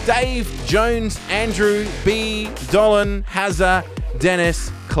 Pete, Dave, Jones, Andrew, B, Dolan, Hazza,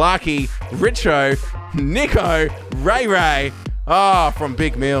 Dennis, Clarkey, Richo, Nico, Ray. Oh, from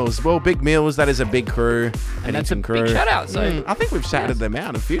Big Mills. Well, Big Mills, that is a big crew. And that's a crew. big shout out. So I think we've shouted them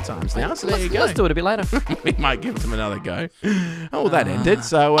out a few times now, so there you go. Let's do it a bit later. We might give them another go. Oh, that ended.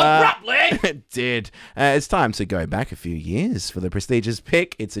 So Abruptly. it did. It's time to go back a few years for the prestigious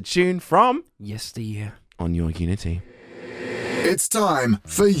pick. It's a tune from Yesteryear. On Your Unity. It's time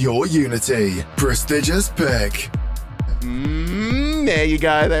for your Unity prestigious pick. There you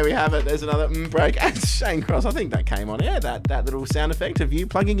go. There we have it. There's another break. And Shane Cross, I think that came on air, that little sound effect of you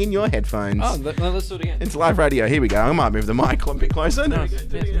plugging in your headphones. Oh, let's do it again. It's live radio. Here we go. I might move the mic a bit closer. No,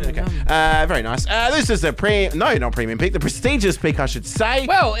 okay. Very nice. This is the not premium pick, the prestigious pick, I should say.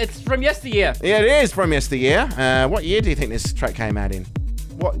 Well, it's from yesteryear. Yeah, it is from yesteryear. What year do you think this track came out in?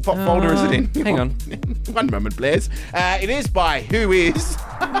 What folder is it in? Hang on. One moment, please. It is by Who.Is.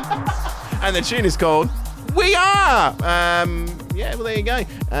 And the tune is called We.Are. Yeah, well, there you go.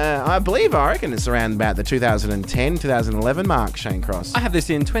 I reckon it's around about the 2010, 2011 mark, Shane Cross. I have this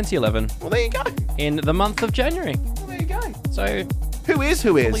in 2011. Well, there you go. In the month of January. Well, there you go. So, Who.Is?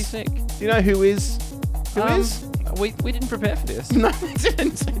 fully sick. Do you know Who.Is? Who.Is? We didn't prepare for this. No, we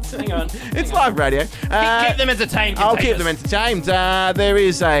didn't. Hang on. It's live radio. Keep them entertained. I'll keep them Contagious. entertained. There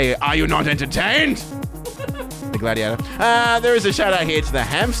is a Are You Not Entertained? The Gladiator. There is a shout out here to the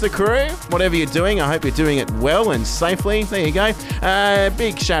Hamster crew. Whatever you're doing, I hope you're doing it well and safely. There you go.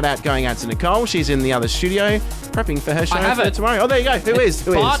 Big shout out going out to Nicole. She's in the other studio prepping for her show for tomorrow. Oh, there you go. Who.Is?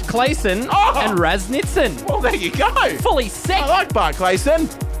 Bart Claessen and Raznitsin. Well, there you go. Fully sick. I like Bart Claessen.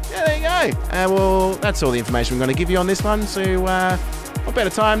 Yeah, there you go. Well, that's all the information we're going to give you on this one. So, what better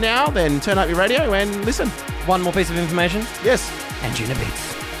time now than turn up your radio and listen. One more piece of information. Yes. And Gina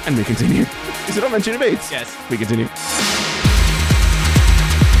Beats. And we continue. Is it on Tuna Beats? Yes. We continue.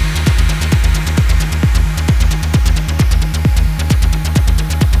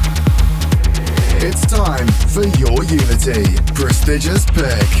 It's time for your Unity prestigious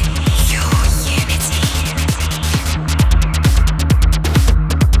pick.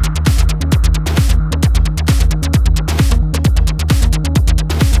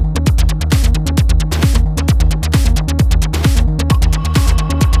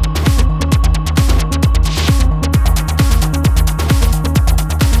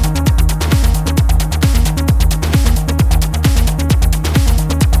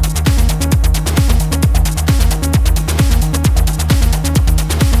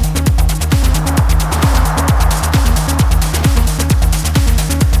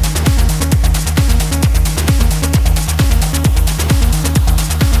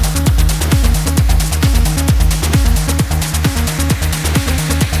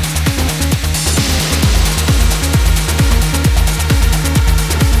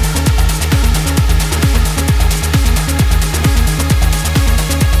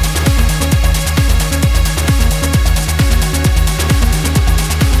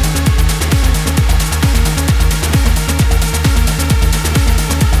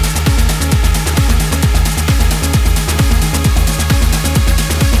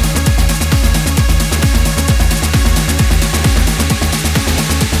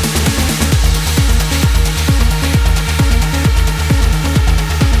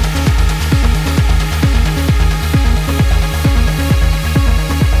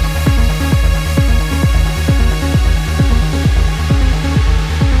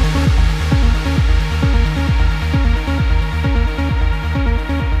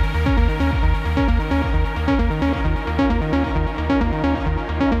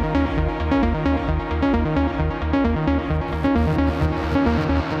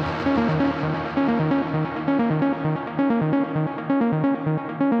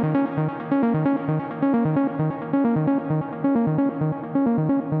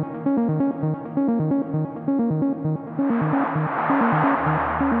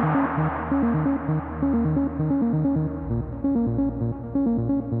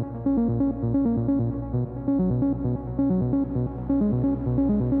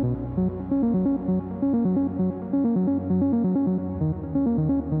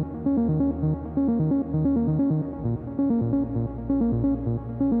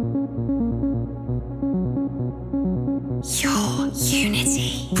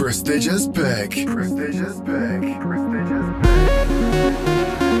 Prestigious pick. Prestigious pick. Prestigious pick. Prestigious pick.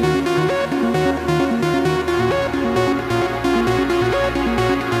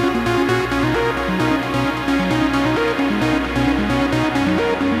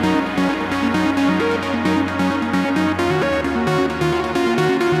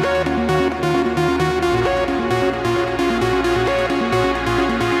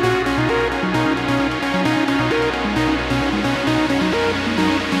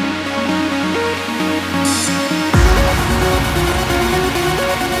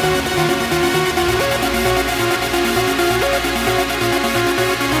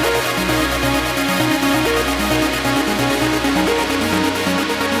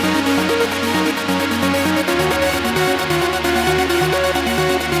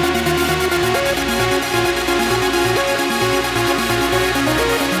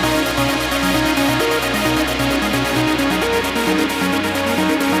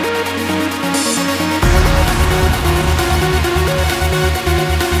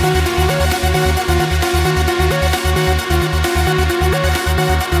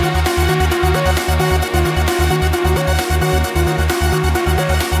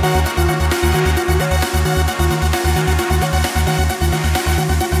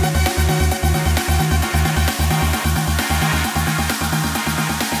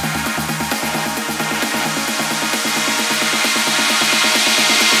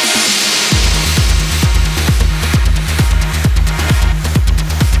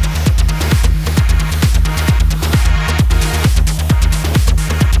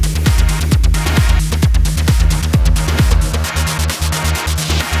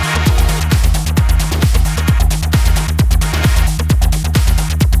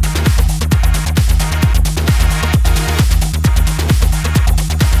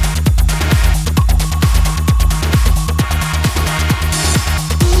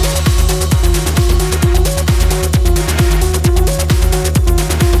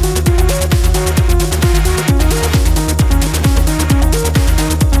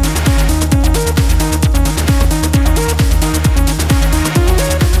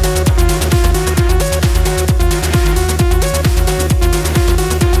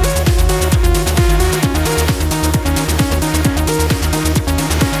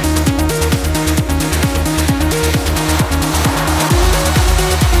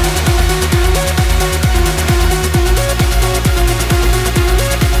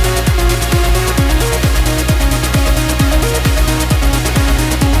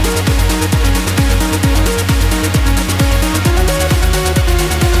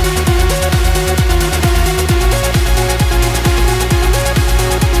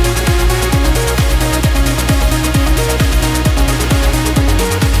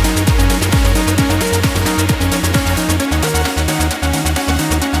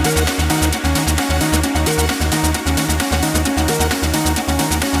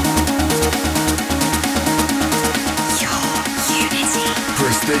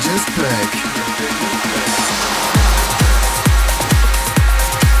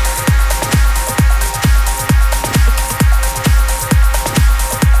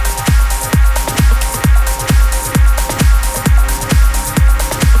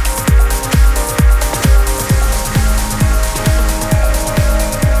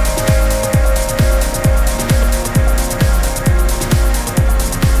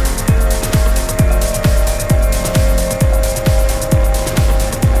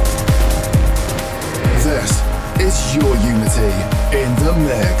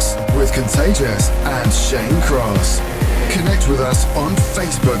 Contagious and Shane Cross. Connect with us on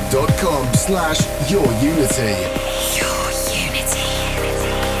facebook.com/yourunity.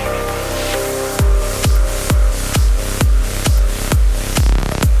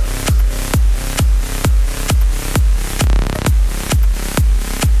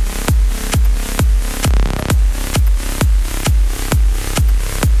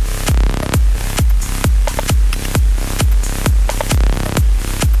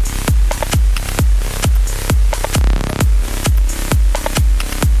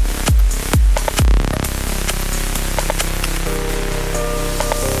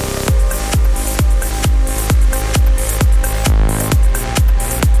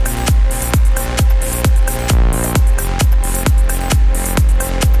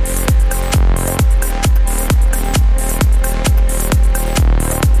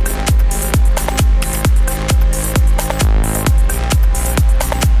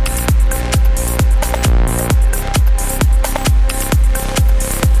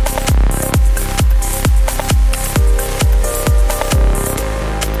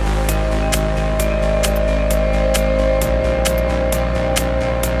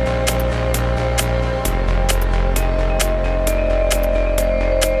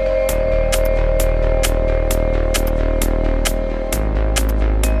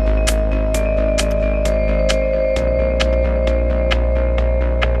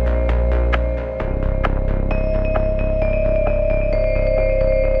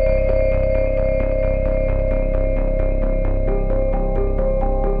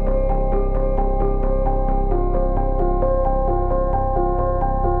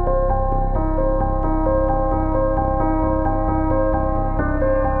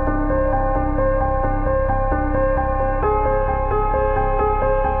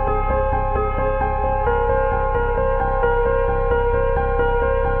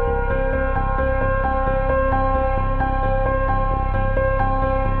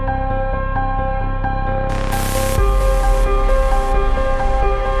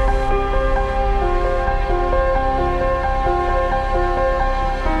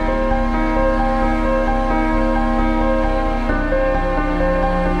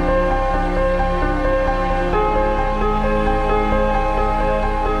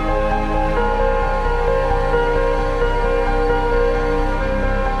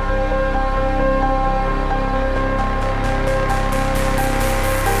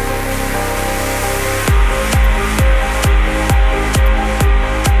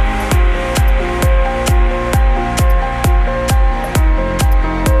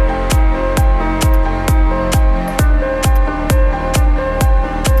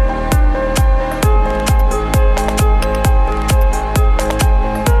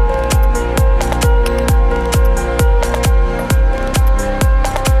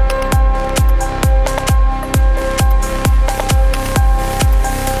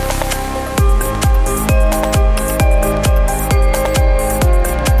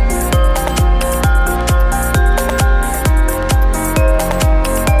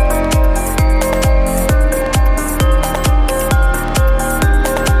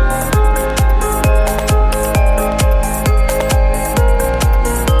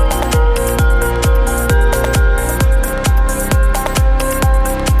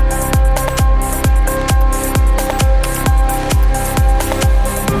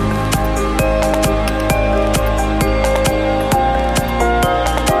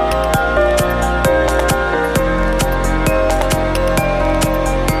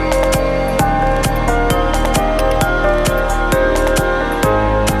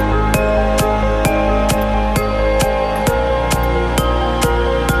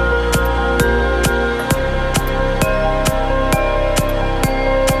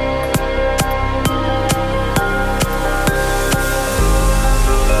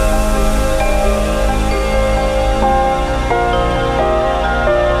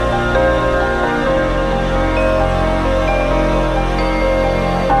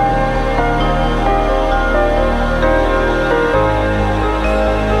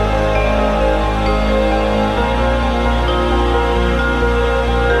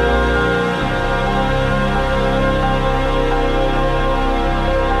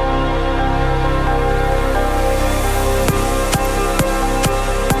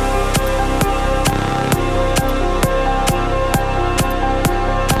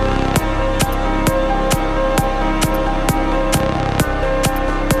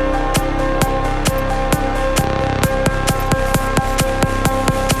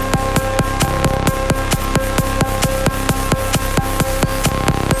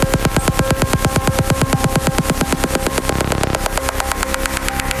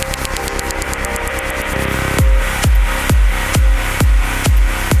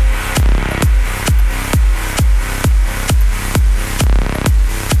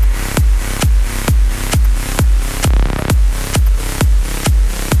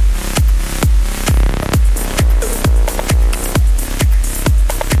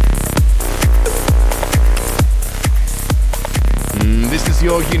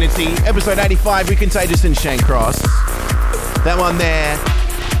 Unity, episode 85 with Contagious and Shane Cross. That one there,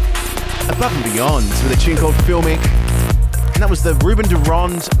 Above and Beyond, with a tune called Filmic. And that was the Ruben de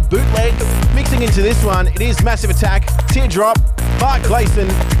Ronde bootleg. Mixing into this one, it is Massive Attack, Teardrop, Bart, Claessen,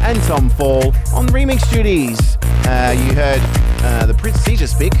 and Tom Fall on remix duties. You heard the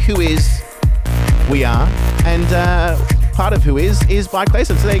prestigious pick, Who.Is, We.Are, and part of Who.Is by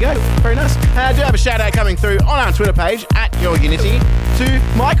Claessen. So there you go. Very nice. I do have a shout out coming through on our Twitter page at Your Unity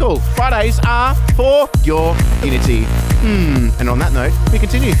to Michael. Fridays are for Your Unity. And on that note, we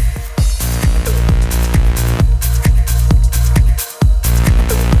continue.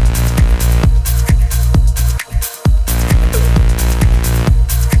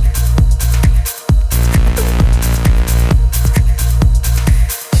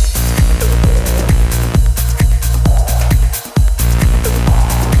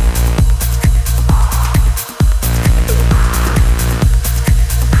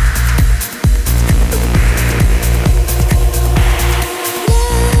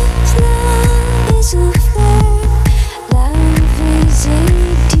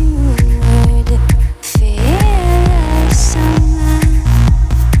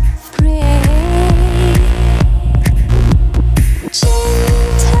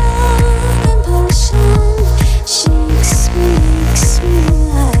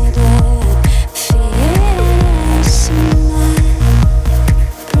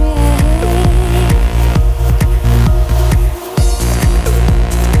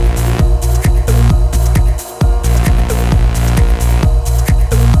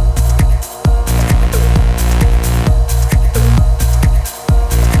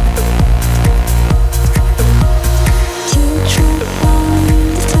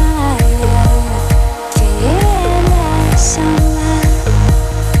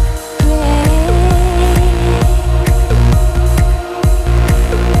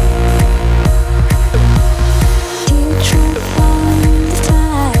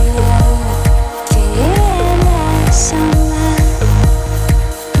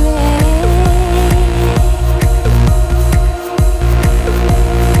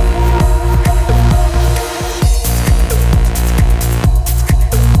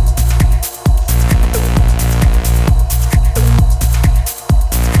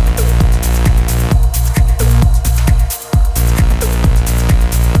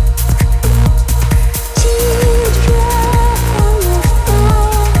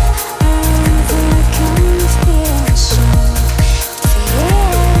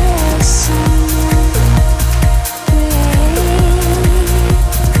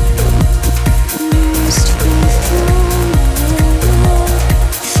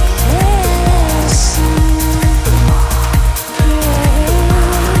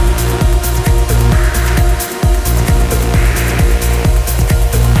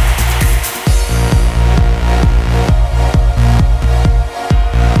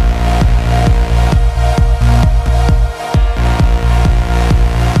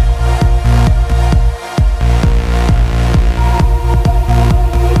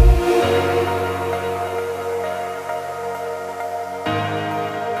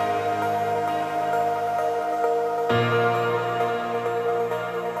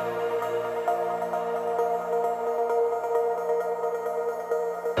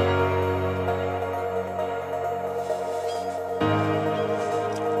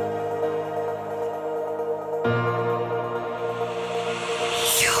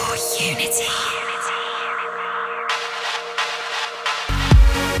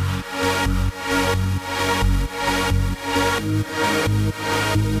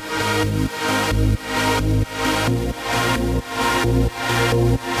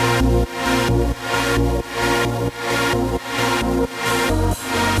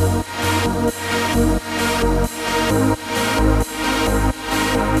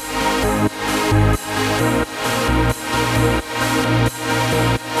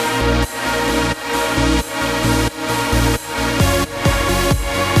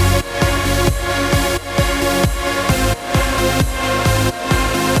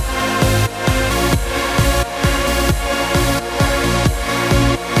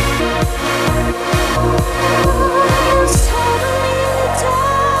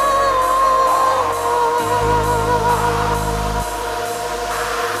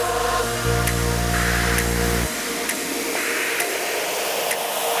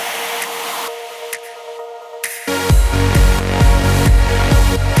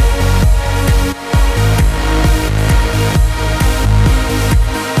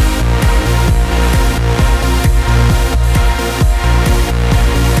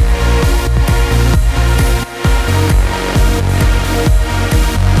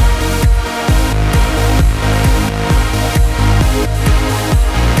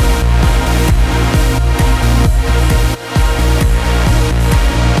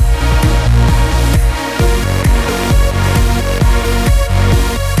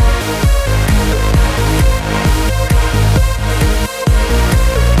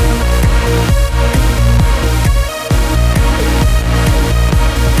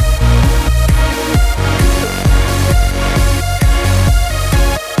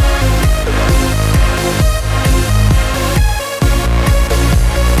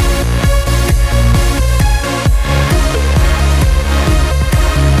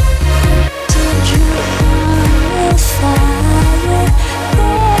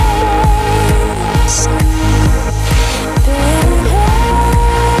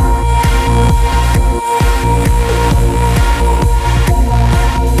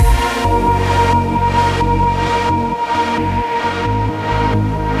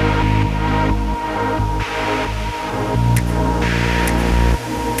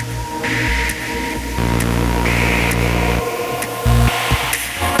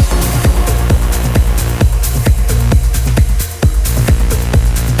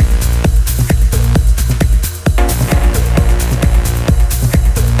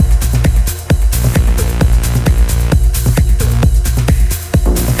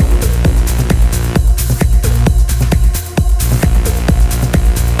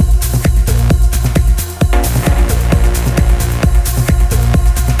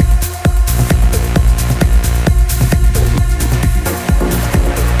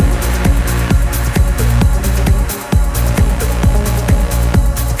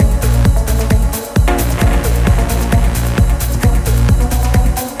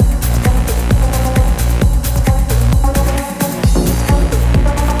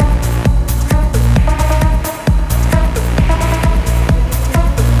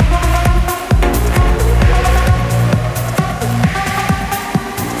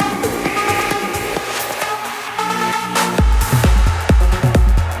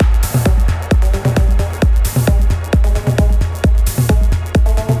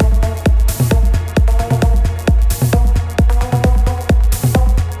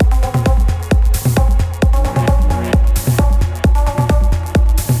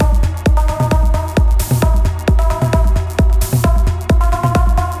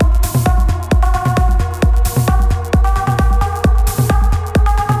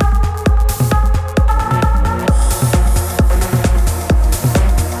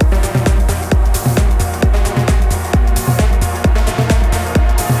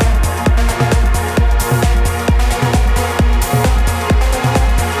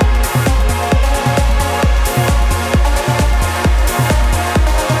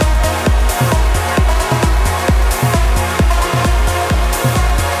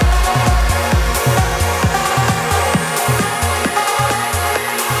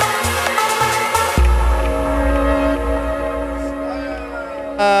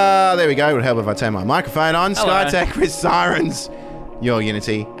 there we go. It would help if I turn my microphone on. Hello. Skytech with Sirens. Your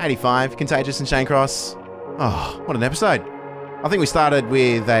Unity. 85. Contagious and Shane Cross. Oh, what an episode. I think we started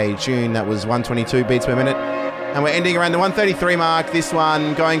with a tune that was 122 beats per minute. And we're ending around the 133 mark. This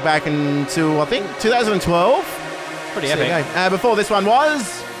one going back into, I think, 2012. Pretty So there epic. you go. Before this one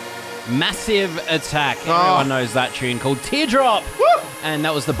was... Massive Attack. Oh. Everyone knows that tune called Teardrop. Woo! And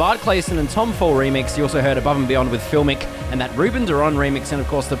that was the Bart, Claessen and Tom Fall remix. You also heard Above and Beyond with Filmic and that Ruben Doorn remix. And of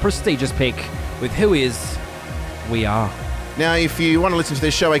course the prestigious pick with Who.Is, We.Are. Now, if you want to listen to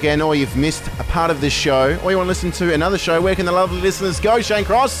this show again, or you've missed a part of this show, or you want to listen to another show, where can the lovely listeners go, Shane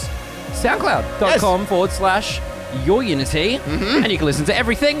Cross? SoundCloud.com/YourUnity. And you can listen to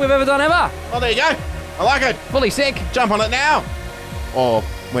everything we've ever done ever. Oh, there you go. I like it. Fully sick. Jump on it now. Or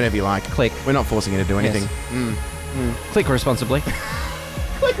whenever you like. Click. We're not forcing you to do anything. Yes. Click responsibly.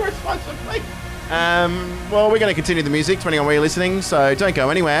 Click responsibly. Well, we're going to continue the music depending on where you're listening, so don't go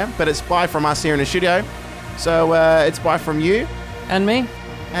anywhere. But it's bye from us here in the studio. So it's bye from you. And me.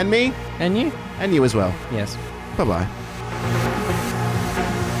 And me. And you. And you as well. Yes. Bye-bye.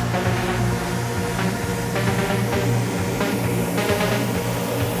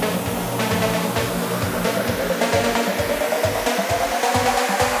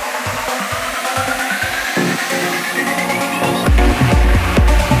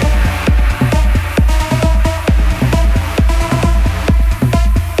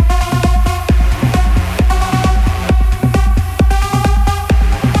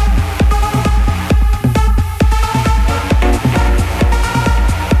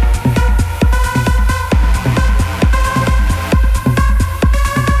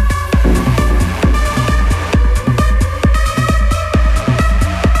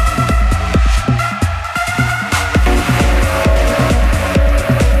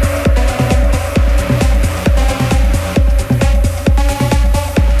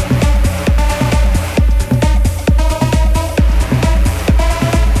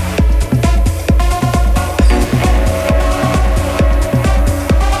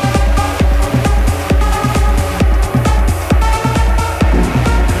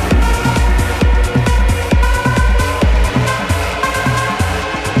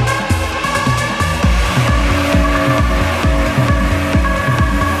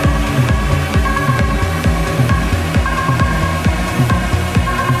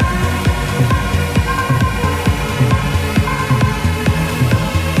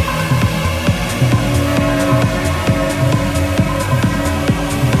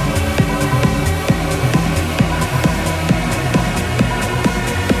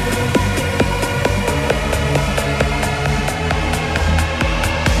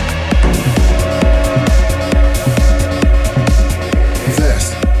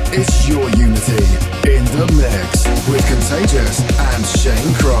 Contagious and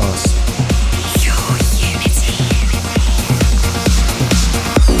Shane Cross.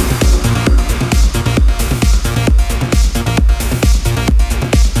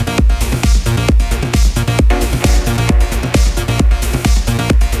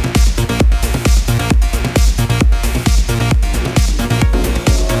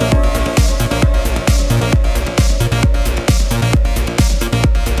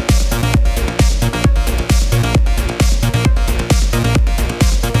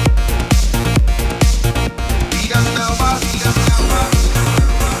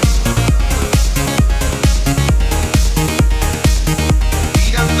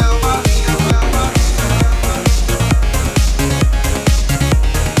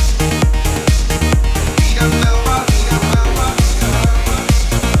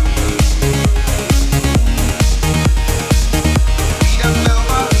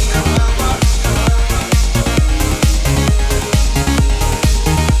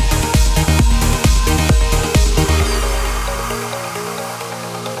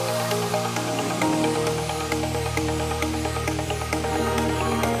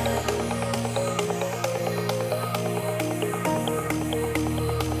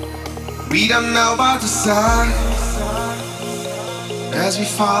 We don't know about the sun as we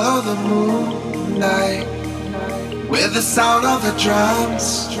follow the moonlight with the sound of the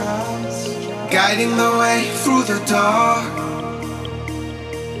drums guiding the way through the dark.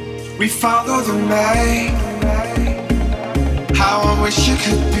 We follow the night. How I wish you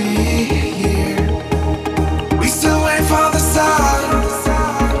could be here. We still wait for the sun.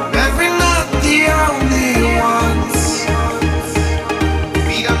 Every night the only ones.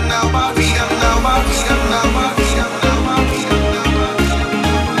 We don't know about, we don't know about, we don't know about, we don't know about, we don't know about, we don't know about,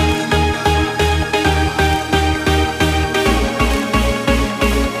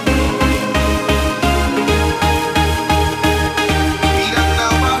 we don't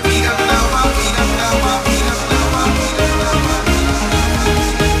know about, we don't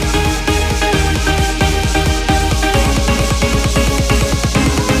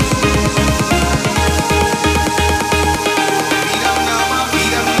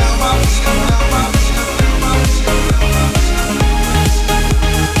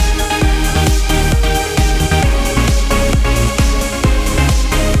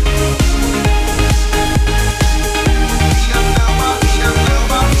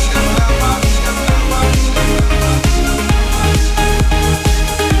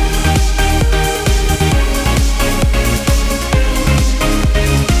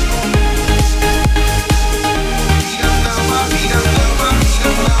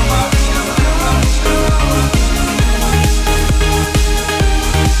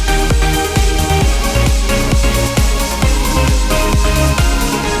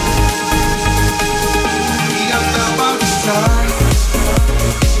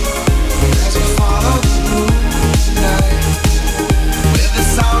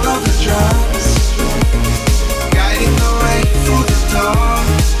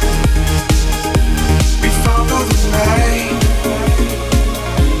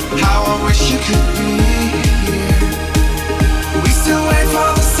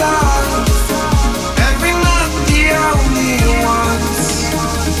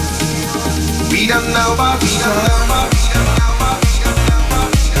don't know about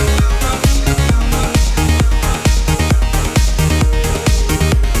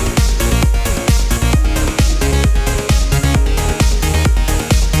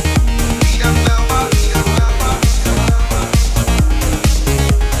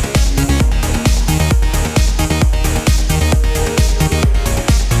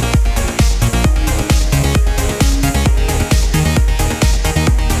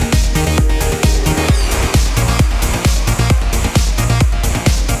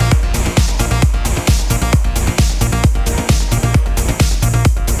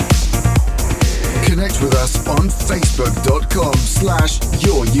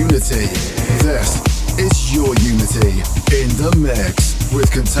Facebook.com/YourUnity. This is Your Unity in the mix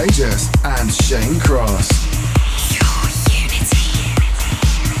with Contagious and Shane Cross.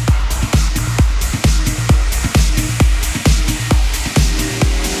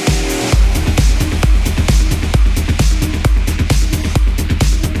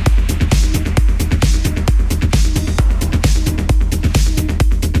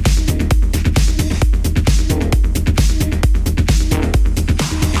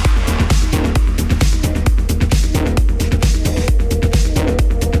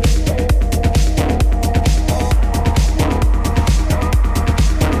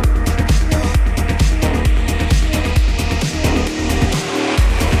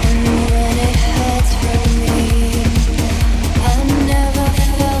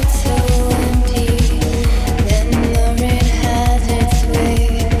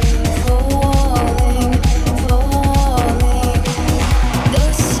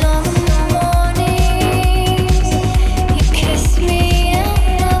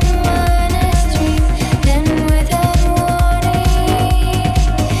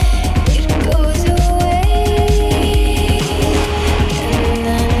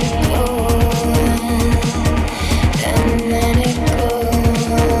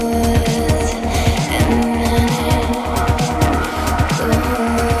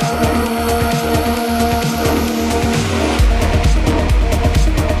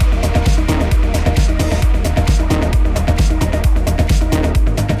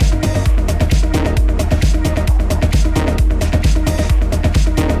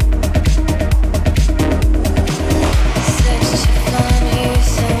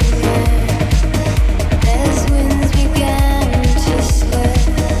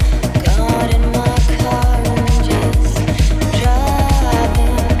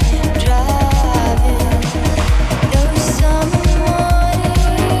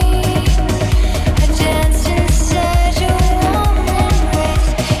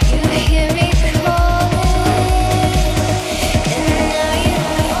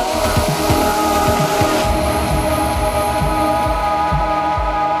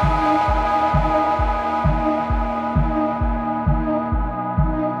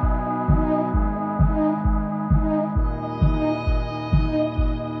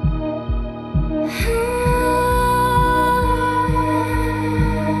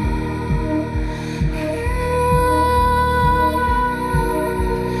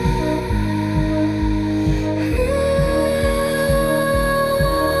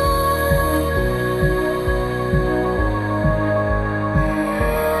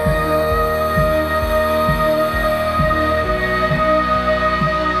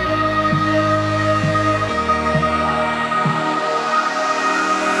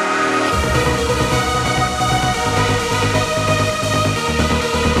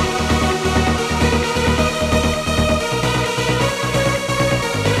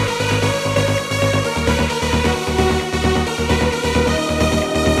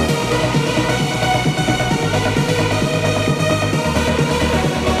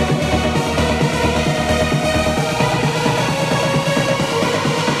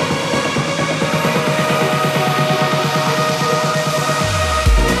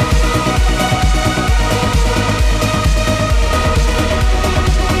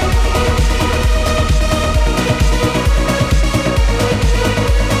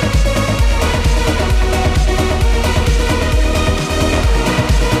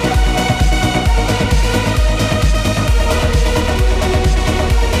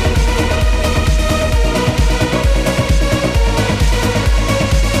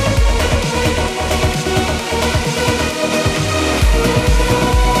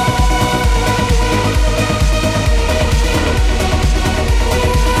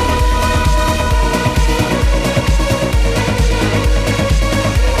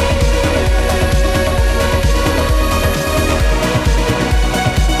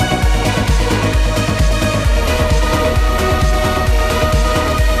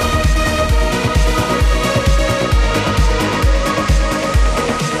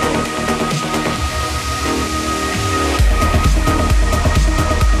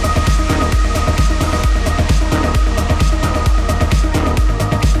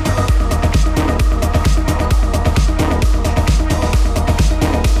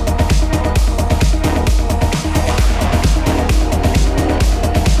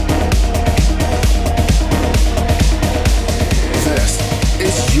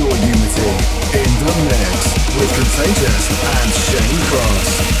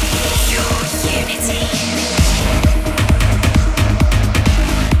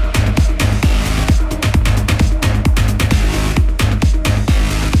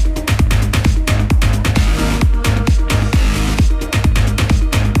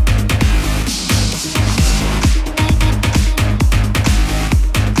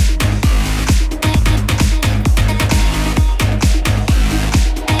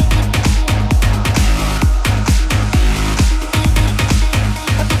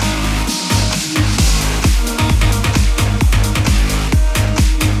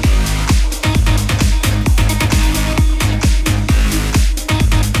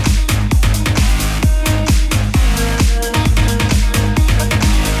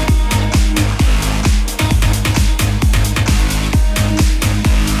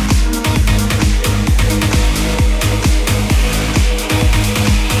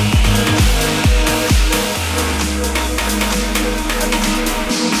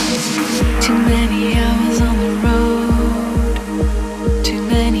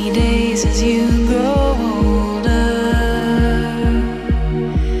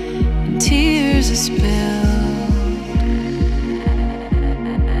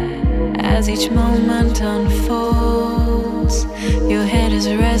 each moment unfolds, your head is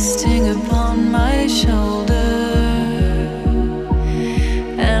resting upon my shoulder,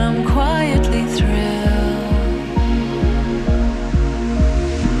 and I'm quietly thrilled.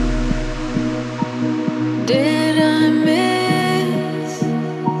 Did I miss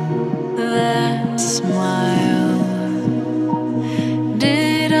that smile?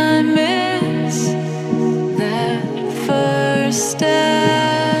 Did I miss that first step?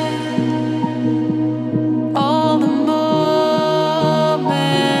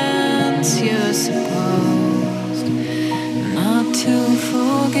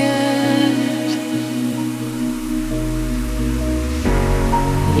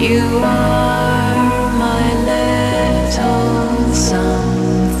 You are my little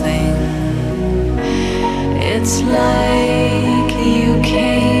something. It's like you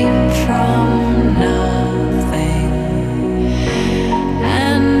came from nothing,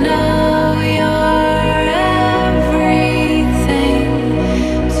 and now you're everything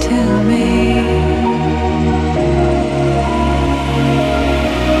to me.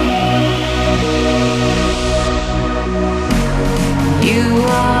 You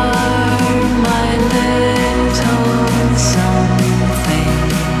are my little something.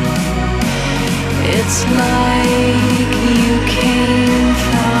 It's like you came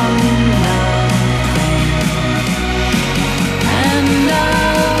from nothing, and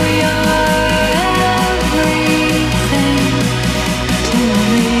now you're everything to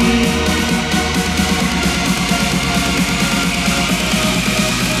me.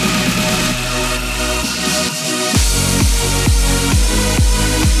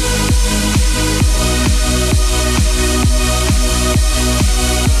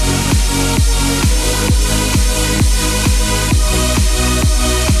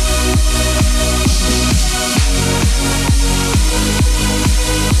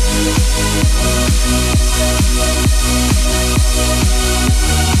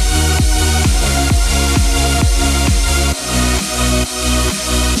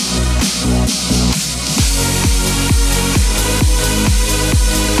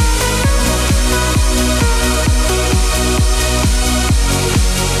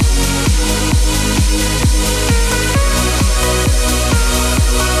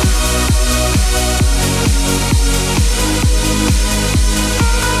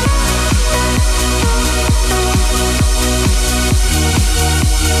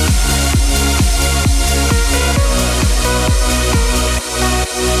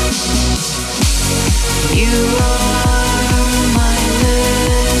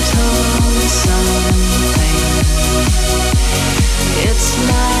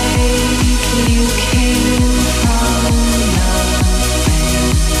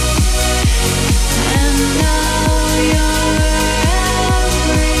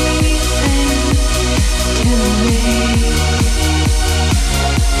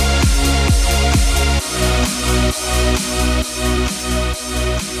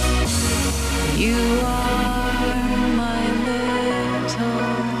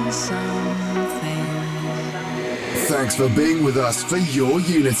 Thanks for being with us for Your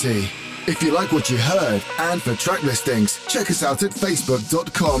Unity. If you like what you heard and for track listings, check us out at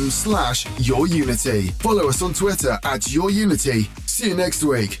facebook.com/YourUnity. Follow us on Twitter at YourUnity. See you next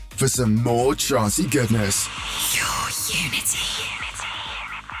week for some more charty goodness. Your Unity.